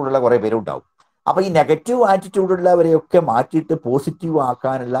ആറ്റിറ്റ്യൂഡുള്ള കുറെ പേരുണ്ടാവും. അപ്പൊ ഈ നെഗറ്റീവ് ആറ്റിറ്റ്യൂഡുള്ളവരെയൊക്കെ മാറ്റിയിട്ട് പോസിറ്റീവ്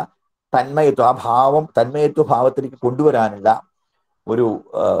ആക്കാനുള്ള തന്മയത്വ ഭാവത്തിലേക്ക് കൊണ്ടുവരാനുള്ള ഒരു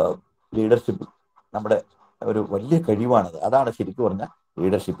ലീഡർഷിപ്പ് നമ്മുടെ ഒരു വലിയ കഴിവാണത്. അതാണ് ശരിക്കും പറഞ്ഞ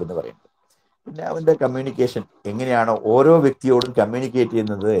ലീഡർഷിപ്പ് എന്ന് പറയുന്നത്. പിന്നെ അവന്റെ കമ്മ്യൂണിക്കേഷൻ എങ്ങനെയാണോ ഓരോ വ്യക്തിയോടും കമ്മ്യൂണിക്കേറ്റ്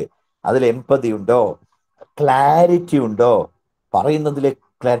ചെയ്യുന്നത്, അതിൽ എംപതി ഉണ്ടോ, ക്ലാരിറ്റി ഉണ്ടോ, പറയുന്നതിലെ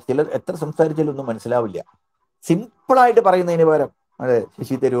ക്ലാരിറ്റി. ചില എത്ര സംസാരിച്ചാലും ഒന്നും മനസ്സിലാവില്ല. സിമ്പിളായിട്ട് പറയുന്നതിന് പകരം അതെ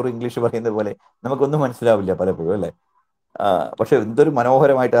ശശി തരൂർ ഇംഗ്ലീഷ് പറയുന്നത് പോലെ നമുക്കൊന്നും മനസ്സിലാവില്ല പലപ്പോഴും, അല്ലേ? പക്ഷെ എന്തൊരു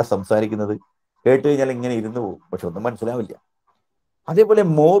മനോഹരമായിട്ടാണ് സംസാരിക്കുന്നത്. കേട്ട് കഴിഞ്ഞാൽ ഇങ്ങനെ ഇരുന്നു പോകും, പക്ഷെ ഒന്നും മനസ്സിലാവില്ല. അതേപോലെ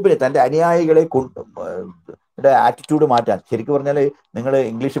മോബിനെ, തൻ്റെ അനുയായികളെ ആറ്റിറ്റ്യൂഡ് മാറ്റാൻ, ശരിക്കും പറഞ്ഞാൽ നിങ്ങൾ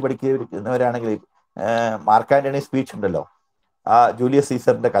ഇംഗ്ലീഷ് പഠിക്കുന്നവരാണെങ്കിൽ മാർക്ക് ആന്റണി സ്പീച്ച് ഉണ്ടല്ലോ, ആ ജൂലിയസ്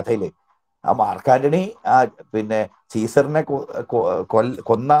സീസറിന്റെ കഥയിൽ, ആ മാർക്ക് ആന്റണി ആ പിന്നെ സീസറിനെ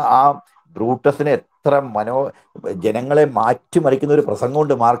കൊന്ന ആ ബ്രൂട്ടസിനെ എത്ര ജനങ്ങളെ മാറ്റിമറിക്കുന്ന ഒരു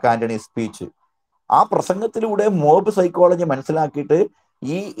പ്രസംഗമുണ്ട് മാർക്ക് ആന്റണി സ്പീച്ച്. ആ പ്രസംഗത്തിലൂടെ മോബ് സൈക്കോളജി മനസ്സിലാക്കിയിട്ട്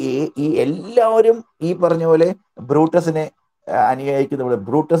ഈ ഈ എല്ലാവരും ഈ പറഞ്ഞ പോലെ ബ്രൂട്ടസിനെ അനുയായിക്കുന്ന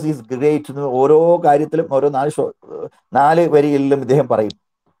ബ്രൂട്ടസ് ഈസ് ഗ്രേറ്റ് എന്ന് ഓരോ കാര്യത്തിലും ഓരോ 4 വരികളിലും ഇദ്ദേഹം പറയും,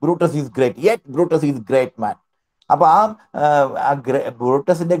 Brutus is great, yet Brutus is great മാൻ. അപ്പൊ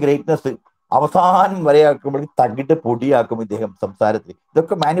ബ്രൂട്ടസിന്റെ ഗ്രേറ്റ്നെസ് അവസാനം വരെയാക്കുമ്പോൾ തകിട്ട് പൊടിയാക്കും ഇദ്ദേഹം സംസാരത്തിൽ.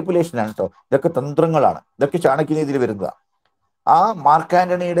 ഇതൊക്കെ മാനിപ്പുലേഷൻ ആണ് കേട്ടോ, ഇതൊക്കെ തന്ത്രങ്ങളാണ്, ഇതൊക്കെ ചാണക്യനീതിയിൽ വരുന്നതാണ്. ആ മാർക്ക്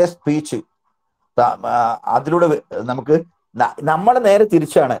ആന്റണിയുടെ സ്പീച്ച് അതിലൂടെ നമുക്ക് നമ്മൾ നേരെ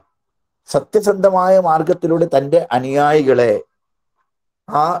തിരിച്ചാണ്. സത്യസന്ധമായ മാർഗത്തിലൂടെ തൻ്റെ അനുയായികളെ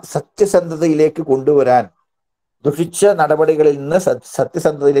ആ സത്യസന്ധതയിലേക്ക് കൊണ്ടുവരാൻ, ദുഷിച്ച നടപടികളിൽ നിന്ന്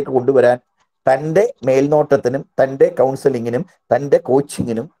സത്യസന്ധതയിലേക്ക് കൊണ്ടുവരാൻ തൻ്റെ മേൽനോട്ടത്തിനും തൻ്റെ കൗൺസിലിങ്ങിനും തൻ്റെ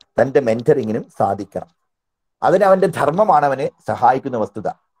കോച്ചിങ്ങിനും തൻ്റെ മെന്ററിങ്ങിനും സാധിക്കണം. അതിനവൻ്റെ ധർമ്മമാണ് അവനെ സഹായിക്കുന്ന വസ്തുത.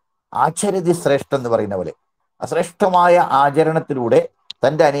 ആചര്യതി ശ്രേഷ്ഠ എന്ന് പറയുന്ന പോലെ അശ്രേഷ്ഠമായ ആചരണത്തിലൂടെ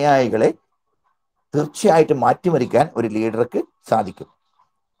തൻ്റെ അനുയായികളെ തീർച്ചയായിട്ടും മാറ്റിമറിക്കാൻ ഒരു ലീഡർക്ക് സാധിക്കും.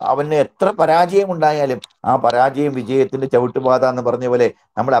 അവന് എത്ര പരാജയം ഉണ്ടായാലും ആ പരാജയം വിജയത്തിന്റെ ചവിട്ടുപാത എന്ന് പറഞ്ഞ പോലെ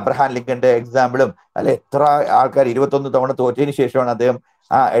നമ്മൾ അബ്രഹാം ലിങ്കന്റെ എക്സാമ്പിളും, അല്ലെ, എത്ര ആൾക്കാർ 21 തവണ തോറ്റതിന് ശേഷമാണ് അദ്ദേഹം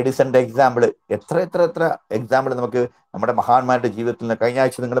എഡിസന്റെ എക്സാമ്പിൾ, എത്ര എത്ര എത്ര എക്സാമ്പിൾ നമുക്ക് നമ്മുടെ മഹാന്മാരുടെ ജീവിതത്തിൽ നിന്ന്, കഴിഞ്ഞ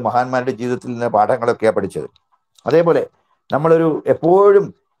ആഴ്ച നിങ്ങൾ മഹാന്മാരുടെ ജീവിതത്തിൽ നിന്ന് പാഠങ്ങളൊക്കെയാണ് പഠിച്ചത്. അതേപോലെ നമ്മളൊരു എപ്പോഴും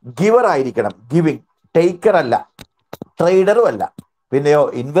ഗിവർ ആയിരിക്കണം, ഗിവിങ്, ടേക്കർ അല്ല, ട്രേഡറും അല്ല. പിന്നെയോ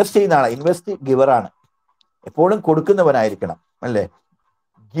ഇൻവെസ്റ്റ് ചെയ്യുന്ന ആളാണ്, ഇൻവെസ്റ്റ് ഗിവറാണ്, എപ്പോഴും കൊടുക്കുന്നവനായിരിക്കണം, അല്ലേ?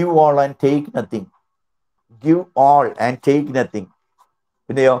 Give all and take nothing, give all and take nothing.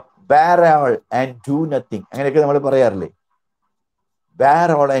 പിന്നെയോ bear all and do nothing, അങ്ങനെയൊക്കെ നമ്മൾ പറയാറില്ലേ? Bear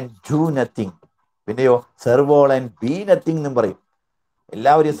all and do nothing. പിന്നെയോ serve all and B nothing എന്നും പറയും.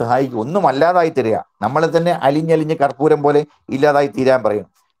 എല്ലാവരെയും സഹായിക്കും, ഒന്നും അല്ലാതായി തരിക, നമ്മളെ തന്നെ അലിഞ്ഞലിഞ്ഞ് കർപ്പൂരം പോലെ ഇല്ലാതായി തീരാൻ പറയും.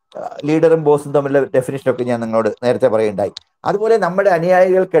 ലീഡറും ബോസും തമ്മിലുള്ള ഡെഫിനിഷനൊക്കെ ഞാൻ നിങ്ങളോട് നേരത്തെ പറയുണ്ടായി. അതുപോലെ നമ്മുടെ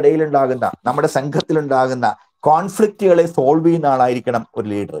അനുയായികൾക്കിടയിൽ ഉണ്ടാകുന്ന, നമ്മുടെ സംഘത്തിലുണ്ടാകുന്ന കോൺഫ്ലിക്റ്റുകളെ സോൾവ് ചെയ്യുന്ന ആളായിരിക്കണം ഒരു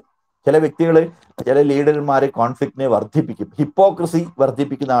ലീഡർ. ചില വ്യക്തികൾ, ചില ലീഡർമാർ കോൺഫ്ലിക്റ്റിനെ വർദ്ധിപ്പിക്കും, ഹിപ്പോക്രസി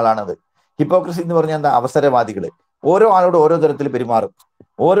വർദ്ധിപ്പിക്കുന്ന ആളാണത്. ഹിപ്പോക്രസി എന്ന് പറഞ്ഞാൽ എന്താ? അവസരവാദികൾ. ഓരോ ആളോട് ഓരോ തരത്തിൽ പെരുമാറും,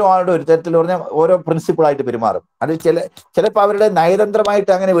 ഓരോ ആളുടെ ഒരു തരത്തിൽ പറഞ്ഞാൽ ഓരോ പ്രിൻസിപ്പിളായിട്ട് പെരുമാറും. അത് ചിലപ്പോൾ അവരുടെ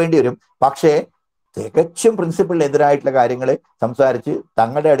നയതന്ത്രമായിട്ട് അങ്ങനെ വേണ്ടി വരും. പക്ഷേ തികച്ചും പ്രിൻസിപ്പിളിനെതിരായിട്ടുള്ള കാര്യങ്ങൾ സംസാരിച്ച്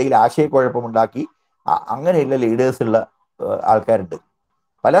തങ്ങളുടെ ഇടയിൽ ആശയക്കുഴപ്പമുണ്ടാക്കി അങ്ങനെയുള്ള ലീഡേഴ്സ് ഉള്ള ആൾക്കാരുണ്ട്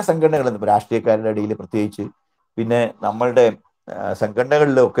പല സംഘടനകളും, രാഷ്ട്രീയക്കാരുടെ ഇടയിൽ പ്രത്യേകിച്ച്. പിന്നെ നമ്മളുടെ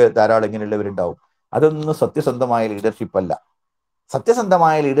സംഘടനകളിലൊക്കെ ധാരാളം ഇങ്ങനെയുള്ളവരുണ്ടാവും. അതൊന്നും സത്യസന്ധമായ ലീഡർഷിപ്പ് അല്ല.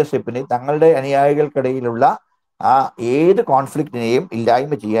 സത്യസന്ധമായ ലീഡർഷിപ്പിന് തങ്ങളുടെ അനുയായികൾക്കിടയിലുള്ള ആ ഏത് കോൺഫ്ലിക്റ്റിനെയും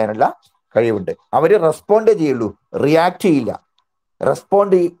ഇല്ലായ്മ ചെയ്യാനുള്ള കഴിവുണ്ട്. അവർ റെസ്പോണ്ടേ ചെയ്യുള്ളൂ, റിയാക്ട് ചെയ്യില്ല.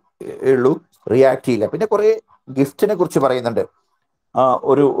 റെസ്പോണ്ട് ഉള്ളൂ, റിയാക്ട് ചെയ്യില്ല. പിന്നെ കുറെ ഗിഫ്റ്റിനെ കുറിച്ച് പറയുന്നുണ്ട്.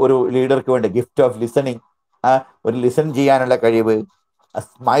 ഒരു ലീഡർക്ക് വേണ്ടി ഗിഫ്റ്റ് ഓഫ് ലിസണിങ്, ഒരു ലിസൺ ചെയ്യാനുള്ള കഴിവ്,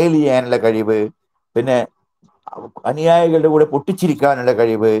 സ്മൈൽ ചെയ്യാനുള്ള കഴിവ്, പിന്നെ അനുയായികളുടെ കൂടെ പൊട്ടിച്ചിരിക്കാനുള്ള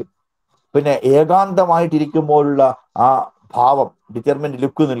കഴിവ്, പിന്നെ ഏകാന്തമായിട്ടിരിക്കുമ്പോഴുള്ള ആ ഭാവം, ഡിറ്റർമിൻഡ്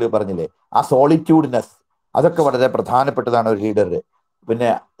ലുക്ക് എന്നുള്ളത് പറഞ്ഞില്ലേ, ആ സോളിറ്റ്യൂഡ്നെസ്, അതൊക്കെ വളരെ പ്രധാനപ്പെട്ടതാണ് ഒരു ലീഡറിന്. പിന്നെ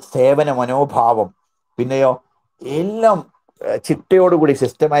സേവന മനോഭാവം, പിന്നെയോ എല്ലാം ചിട്ടയോടുകൂടി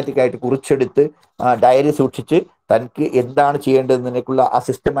സിസ്റ്റമാറ്റിക് ആയിട്ട് കുറിച്ചെടുത്ത് ഡയറി സൂക്ഷിച്ച് തനിക്ക് എന്താണ് ചെയ്യേണ്ടതെന്നതിനേക്കുള്ള ആ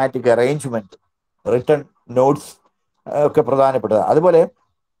സിസ്റ്റമാറ്റിക് അറേഞ്ച്മെന്റ്, റിട്ടേൺ നോട്ട്സ് ഒക്കെ പ്രധാനപ്പെട്ടതാണ്. അതുപോലെ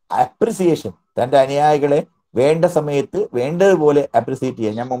അപ്രിസിയേഷൻ, തൻ്റെ അനുയായികളെ വേണ്ട സമയത്ത് വേണ്ടതുപോലെ അപ്രിസിയേറ്റ്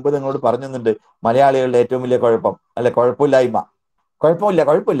ചെയ്യുക. ഞാൻ മുമ്പ് നിങ്ങളോട് പറഞ്ഞിട്ടുണ്ട് മലയാളികളുടെ ഏറ്റവും വലിയ കുഴപ്പം, അല്ലെ, കുഴപ്പമില്ലായ്മ.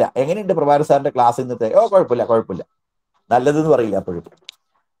 കുഴപ്പമില്ല, എങ്ങനെയുണ്ട് പ്രഭാകർ സാറിന്റെ ക്ലാസ് ഇന്നത്തെ? കുഴപ്പമില്ല, നല്ലതെന്ന് പറയില്ല അപ്പോഴും.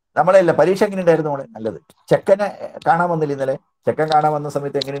 നമ്മളെല്ലാം പരീക്ഷ എങ്ങനെ ഉണ്ടായിരുന്നു മോളെ? നല്ലത്. ചെക്കനെ കാണാൻ വന്നില്ല ഇന്നലെ? ചെക്കൻ കാണാൻ വന്ന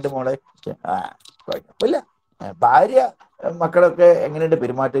സമയത്ത് എങ്ങനെയുണ്ട് മോളെ? കുഴപ്പമില്ല. ഭാര്യ മക്കളൊക്കെ എങ്ങനെയുണ്ട്?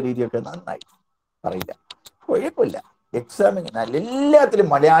 പെരുമാറ്റ രീതിയൊക്കെ നന്നായി. പറയില്ല, കുഴപ്പമില്ല. എക്സാമിന് എല്ലാത്തിലും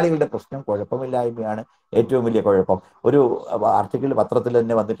മലയാളികളുടെ പ്രശ്നം കുഴപ്പമില്ലായ്മയാണ് ഏറ്റവും വലിയ കുഴപ്പം. ഒരു ആർട്ടിക്കിൾ പത്രത്തിൽ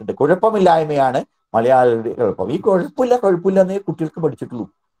തന്നെ വന്നിട്ടുണ്ട്, കുഴപ്പമില്ലായ്മയാണ് മലയാളികളുടെ കുഴപ്പം. ഈ കുഴപ്പമില്ല എന്നേ കുട്ടികൾക്ക് പഠിച്ചിട്ടുള്ളൂ.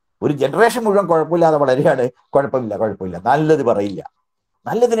 ഒരു ജനറേഷൻ മുഴുവൻ കുഴപ്പമില്ലാതെ വളരെയാണ്. കുഴപ്പമില്ല, നല്ലത് പറയില്ല.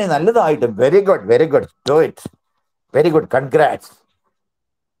 നല്ലതിനെ നല്ലതായിട്ട് very good do it, very good, congrats.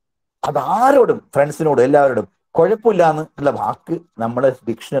 അതാരോടും, ഫ്രണ്ട്സിനോടും എല്ലാവരോടും കുഴപ്പമില്ല എന്നുള്ള വാക്ക് നമ്മുടെ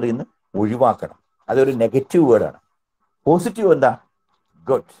ഡിക്ഷണറിയിൽ നിന്ന് ഒഴിവാക്കണം. അതൊരു നെഗറ്റീവ് വേർഡാണ്. പോസിറ്റീവ് എന്താ?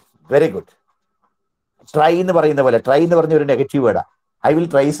 Good, very good. ട്രൈ എന്ന് പറയുന്ന പോലെ, ട്രൈ എന്ന് പറഞ്ഞ ഒരു negative വേർഡാ. I will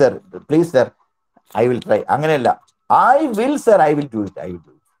try sir, please sir, I will try. അങ്ങനെയല്ല, I will sir, I will do it, I will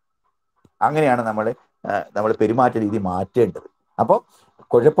do it. അങ്ങനെയാണ് നമ്മൾ പെരുമാറ്റ രീതി മാറ്റേണ്ടത്. അപ്പോൾ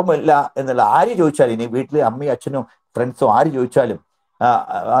കുഴപ്പമില്ല എന്നുള്ള ആര് ചോദിച്ചാലും, ഇനി വീട്ടിൽ അമ്മയും അച്ഛനും ഫ്രണ്ട്സോ ആര് ചോദിച്ചാലും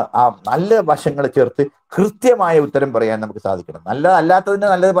ആ നല്ല വശങ്ങൾ ചേർത്ത് കൃത്യമായ ഉത്തരം പറയാൻ നമുക്ക് സാധിക്കണം. അല്ലാത്തതിന്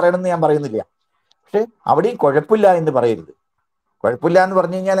നല്ലത് പറയണമെന്ന് ഞാൻ പറയുന്നില്ല, പക്ഷെ അവിടെയും കുഴപ്പമില്ല എന്ന് പറയരുത്. കുഴപ്പമില്ല എന്ന്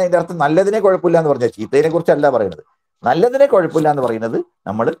പറഞ്ഞു കഴിഞ്ഞാൽ അതിൻ്റെ അർത്ഥം നല്ലതിനെ കുഴപ്പമില്ല എന്ന് പറഞ്ഞാൽ, ചീത്തതിനെ കുറിച്ചല്ല പറയുന്നത്. നല്ലതിനെ കുഴപ്പമില്ല എന്ന് പറയുന്നത്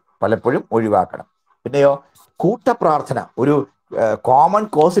നമ്മൾ പലപ്പോഴും ഒഴിവാക്കണം. പിന്നെയോ, കൂട്ടപ്രാർത്ഥന, ഒരു കോമൺ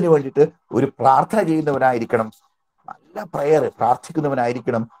കോസിന് വേണ്ടിയിട്ട് ഒരു പ്രാർത്ഥന ചെയ്യുന്നവനായിരിക്കണം, നല്ല പ്രയർ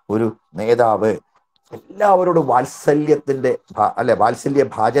പ്രാർത്ഥിക്കുന്നവനായിരിക്കണം ഒരു നേതാവ്. എല്ലാവരോടും വാത്സല്യ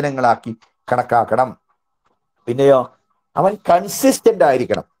ഭാജനങ്ങളാക്കി കണക്കാക്കണം. പിന്നെയോ, അവൻ കൺസിസ്റ്റന്റ്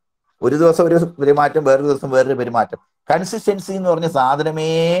ആയിരിക്കണം. ഒരു ദിവസം ഒരു പെരുമാറ്റം, വേറൊരു ദിവസം വേറൊരു പെരുമാറ്റം. കൺസിസ്റ്റൻസി എന്ന് പറഞ്ഞ സാധനമേ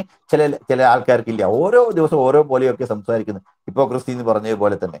ചില ആൾക്കാർക്കില്ല. ഓരോ ദിവസം ഓരോ പോലെയൊക്കെ സംസാരിക്കുന്നു. ഹിപ്പോക്രസി എന്ന്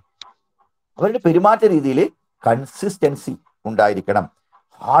പറഞ്ഞതുപോലെ തന്നെ അവരുടെ പെരുമാറ്റ രീതിയിൽ കൺസിസ്റ്റൻസി ഉണ്ടായിരിക്കണം.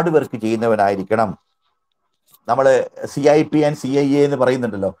 Hard work ചെയ്യുന്നവനായിരിക്കണം. നമ്മൾ CIP ആൻഡ് CIA എന്ന്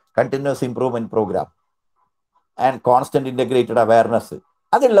പറയുന്നുണ്ടല്ലോ, continuous improvement programme and constant integrated awareness.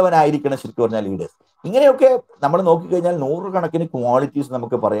 അതുള്ളവനായിരിക്കണം ശരിക്കും പറഞ്ഞാൽ ലീഡേഴ്സ്. ഇങ്ങനെയൊക്കെ നമ്മൾ നോക്കിക്കഴിഞ്ഞാൽ നൂറുകണക്കിന് ക്വാളിറ്റീസ്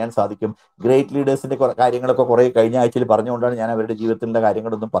നമുക്ക് പറയാൻ സാധിക്കും. ഗ്രേറ്റ് ലീഡേഴ്സിന്റെ കാര്യങ്ങളൊക്കെ കുറെ കഴിഞ്ഞ ആഴ്ചയിൽ പറഞ്ഞുകൊണ്ടാണ് ഞാൻ അവരുടെ ജീവിതത്തിലുള്ള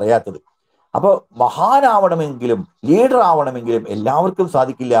കാര്യങ്ങളൊന്നും പറയാത്തത്. അപ്പോൾ മഹാനാവണമെങ്കിലും ലീഡർ ആവണമെങ്കിലും എല്ലാവർക്കും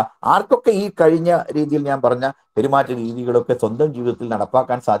സാധിക്കില്ല. ആർക്കൊക്കെ ഈ കഴിഞ്ഞ രീതിയിൽ ഞാൻ പറഞ്ഞ പെരുമാറ്റ രീതികളൊക്കെ സ്വന്തം ജീവിതത്തിൽ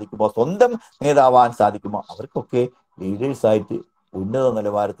നടപ്പാക്കാൻ സാധിക്കുമോ, സ്വന്തം നേതാവാൻ സാധിക്കുമോ, അവർക്കൊക്കെ ലീഡേഴ്സായിട്ട് ഉന്നത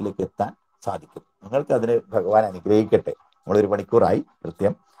നിലവാരത്തിലേക്ക് എത്താൻ സാധിക്കും. നിങ്ങൾക്ക് അതിന് ഭഗവാൻ അനുഗ്രഹിക്കട്ടെ. നമ്മളൊരു മണിക്കൂറായി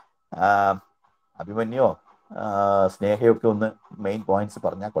കൃത്യം. അഭിമന്യോ സ്നേഹയൊക്കെ ഒന്ന് മെയിൻ പോയിന്റ്സ്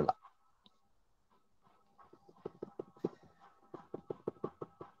പറഞ്ഞാൽ കൊള്ളാം.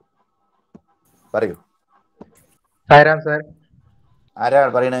 പറയൂ. സാർ, ആരാ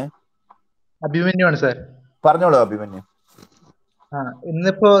പറയണേ? അഭിമന്യു ആണ് സാർ. പറഞ്ഞോളൂ അഭിമന്യു.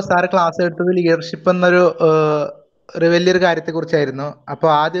 ഇന്നിപ്പോ സാറ് ക്ലാസ് എടുത്തത് ലീഡർഷിപ്പ് എന്നൊരു വലിയൊരു കാര്യത്തെ കുറിച്ചായിരുന്നു. അപ്പൊ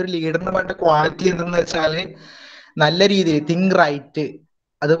ആദ്യം ഒരു ലീഡറിന് വേണ്ട ക്വാളിറ്റി എന്തെന്ന് വെച്ചാല് നല്ല രീതിയിൽ തിങ്ക് റൈറ്റ്,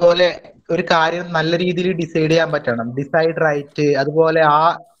 അതുപോലെ ഒരു കാര്യം നല്ല രീതിയിൽ ഡിസൈഡ് ചെയ്യാൻ പറ്റണം, ഡിസൈഡ് റൈറ്റ്. അതുപോലെ ആ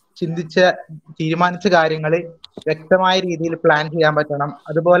തീരുമാനിച്ച കാര്യങ്ങൾ വ്യക്തമായ രീതിയിൽ പ്ലാൻ ചെയ്യാൻ പറ്റണം,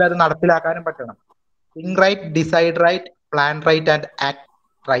 അതുപോലെ അത് നടപ്പിലാക്കാനും പറ്റണം. Think right, decide right, plan right and act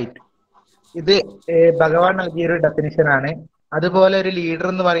right. ഇത് ഭഗവാൻ നൽകിയൊരു ഡെഫിനിഷൻ ആണ്. അതുപോലെ ഒരു ലീഡർ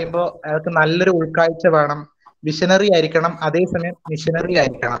എന്ന് പറയുമ്പോൾ അയാൾക്ക് നല്ലൊരു ഉൾക്കാഴ്ച വേണം, വിഷനറി ആയിരിക്കണം, അതേസമയം മിഷനറി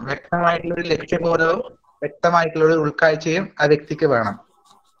ആയിരിക്കണം. വ്യക്തമായിട്ടുള്ള ഒരു ലക്ഷ്യബോധവും വ്യക്തമായിട്ടുള്ള ഒരു ഉൾക്കാഴ്ചയും ആ വ്യക്തിക്ക് വേണം.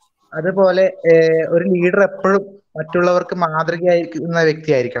 അതുപോലെ ഒരു ലീഡർ എപ്പോഴും മറ്റുള്ളവർക്ക് മാതൃകയായിരിക്കുന്ന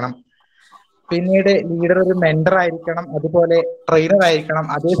വ്യക്തിയായിരിക്കണം. പിന്നീട് ലീഡർ ഒരു മെന്റർ ആയിരിക്കണം, അതുപോലെ ട്രെയിനർ ആയിരിക്കണം,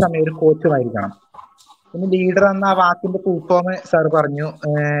 അതേസമയം ഒരു കോച്ചും ആയിരിക്കണം. പിന്നെ ലീഡർ എന്ന ആ വാക്കിന്റെ ഫുൾ ഫോം സാർ പറഞ്ഞു.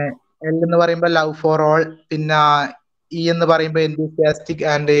 L എന്ന് പറയുമ്പോൾ ലവ് ഫോർ ഓൾ, പിന്നെ E എന്ന് പറയുമ്പോൾ എന്തൂസിയാസ്റ്റിക്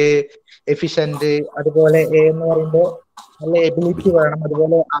ആൻഡ് എഫിഷ്യന്റ്, അതുപോലെ A എന്ന് പറയുമ്പോൾ നല്ല എബിലിറ്റി വേണം,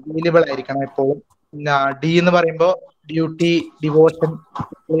 അതുപോലെ അവൈലബിൾ ആയിരിക്കണം എപ്പോഴും. പിന്നെ D എന്ന് പറയുമ്പോൾ ഡ്യൂട്ടി, ഡിവോഷൻ,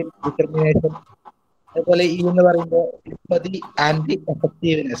 ഡിറ്റർമിനേഷൻ, അതുപോലെ E എന്ന് പറയുമ്പോൾ എംപതി ആൻഡ്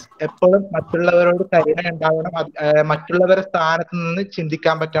എഫക്റ്റീവ്നെസ്. എപ്പോഴും മറ്റുള്ളവരോട് കരുണ ഉണ്ടാവണം, മറ്റുള്ളവരുടെ സ്ഥാനത്ത് നിന്ന്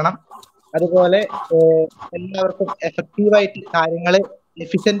ചിന്തിക്കാൻ പറ്റണം, അതുപോലെ എല്ലാവർക്കും എഫക്റ്റീവായിട്ട് കാര്യങ്ങൾ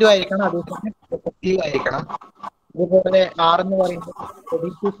എഫിഷ്യന്റും ആയിരിക്കണം, അതേസമയം എഫക്റ്റീവ് ആയിരിക്കണം. അതുപോലെ R എന്ന് പറയുമ്പോൾ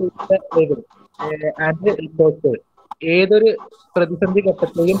ഏതൊരു പ്രതിസന്ധി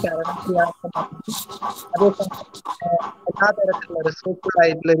ഘട്ടത്തെയും തരണം ചെയ്യാൻ, അതേസമയം എല്ലാ തരത്തിലുള്ള റിസോഴ്സ്ഫുൾ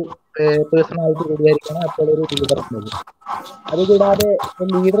ആയിട്ടുള്ള ഒരു പേഴ്സണാലിറ്റി കൂടിയായിരിക്കണം അപ്പോൾ ഒരു ലീഡർ ഉള്ളത്. അതുകൂടാതെ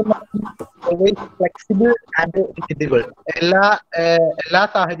ലീഡർ ഫ്ലെക്സിബിൾ ആൻഡ് വിസിബിൾ. എല്ലാ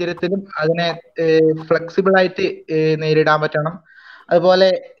സാഹചര്യത്തിലും അതിനെ ഫ്ലെക്സിബിൾ ആയിട്ട് നേരിടാൻ പറ്റണം. അതുപോലെ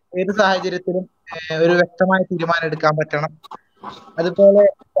ഏത് സാഹചര്യത്തിലും ഒരു വ്യക്തമായ തീരുമാനം എടുക്കാൻ പറ്റണം. അതുപോലെ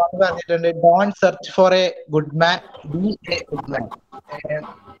പറഞ്ഞിട്ടുണ്ട്, don't search for A good man, B A good man.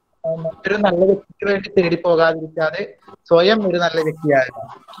 മറ്റൊരു നല്ല വ്യക്തിക്ക് വേണ്ടി തേടി പോകാതിരിക്കാതെ സ്വയം ഒരു നല്ല വ്യക്തിയാകുക.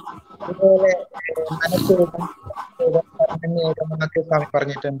 അതുപോലെ മനസ്സേകം എന്നൊക്കെ സ്വാമി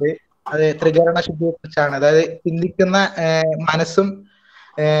പറഞ്ഞിട്ടുണ്ട്. അത് ത്രികരണ ശുദ്ധിയെ കുറിച്ചാണ്. അതായത് ചിന്തിക്കുന്ന മനസ്സും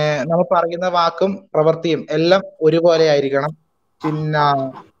നമ്മൾ പറയുന്ന വാക്കും പ്രവൃത്തിയും എല്ലാം ഒരുപോലെ ആയിരിക്കണം. പിന്നെ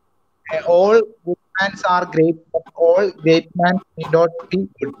all good man's are great, but all great man's need not be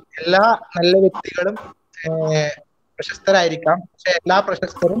good. എല്ലാ നല്ല വ്യക്തികളും പ്രശസ്തരായിരിക്കാം, പക്ഷെ എല്ലാ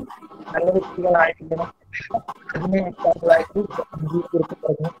പ്രശസ്തരും നല്ല വ്യക്തികളായിരിക്കണം. അതിനെ എക്സാമ്പിളായിട്ട് ഗാന്ധിജിയെ കുറിച്ച്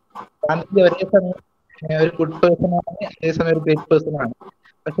പറഞ്ഞു. ഗാന്ധിജി ഒരേ സമയം ഒരു ഗുഡ് പേഴ്സൺ ആണ്, അതേസമയം ഒരു ഗ്രേറ്റ് പേഴ്സൺ ആണ്.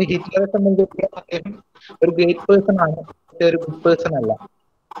 പക്ഷെ ഹിറ്റ്ലറെ സംബന്ധിച്ചിടത്തോളം അദ്ദേഹം ഒരു ഗ്രേറ്റ് പേഴ്സൺ ആണ്, പക്ഷെ ഒരു ഗുഡ് പേഴ്സൺ അല്ല.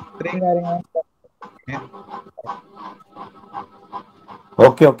 ഇത്രയും കാര്യങ്ങളാണ്.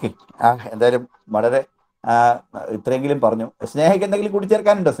 Okay okay. എന്തായാലും വളരെ ഇത്രയെങ്കിലും പറഞ്ഞു. സ്നേഹയ്ക്ക് എന്തെങ്കിലും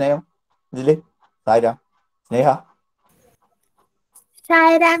കൂട്ടിച്ചേർക്കാനുണ്ടോ? സ്നേഹം ഇതില് സായിരാം, സ്നേഹ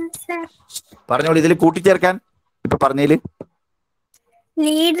പറഞ്ഞോളൂ. ഇതിൽ കൂട്ടിച്ചേർക്കാൻ ഇപ്പൊ പറഞ്ഞതില്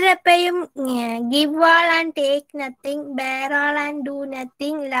ലീഡർ എപ്പോഴും give all and take nothing, bear all and do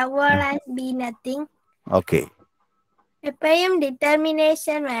nothing, love all and B nothing. Okay. എപ്പോഴും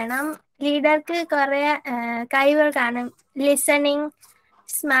ഡിറ്റർമിനേഷൻ വേണം. ലീഡർക്ക് കുറെ കഴിവുകൾ കാണും. ലിസണിങ്,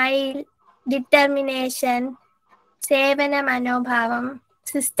 സ്മൈൽ, ഡിറ്റർമിനേഷൻ, സേവന മനോഭാവം,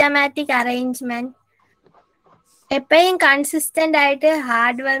 സിസ്റ്റമാറ്റിക് അറേഞ്ച്മെന്റ്. എപ്പോഴും കൺസിസ്റ്റന്റ് ആയിട്ട്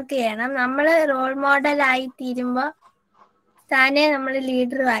ഹാർഡ് വർക്ക് ചെയ്യണം. നമ്മൾ റോൾ മോഡൽ ആയി തീരുമ്പോൾ താനെ നമ്മൾ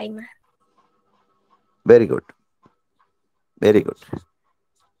ലീഡറുമായി മാറും. Very good, very good.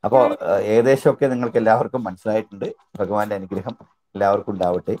 അപ്പോൾ ഏകദേശമൊക്കെ നിങ്ങൾക്ക് എല്ലാവർക്കും മനസ്സിലായിട്ടുണ്ട്. ഭഗവാന്റെ അനുഗ്രഹം എല്ലാവർക്കും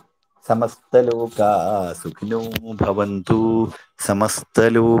ഉണ്ടാവട്ടെ. സമസ്തലോകാ സുഖിനോ ഭവന്തു,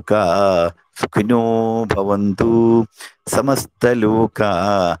 സമസ്തലോകാ സുഖിനോ ഭവന്തു, സമസ്തലോകാ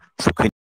സുഖിനോ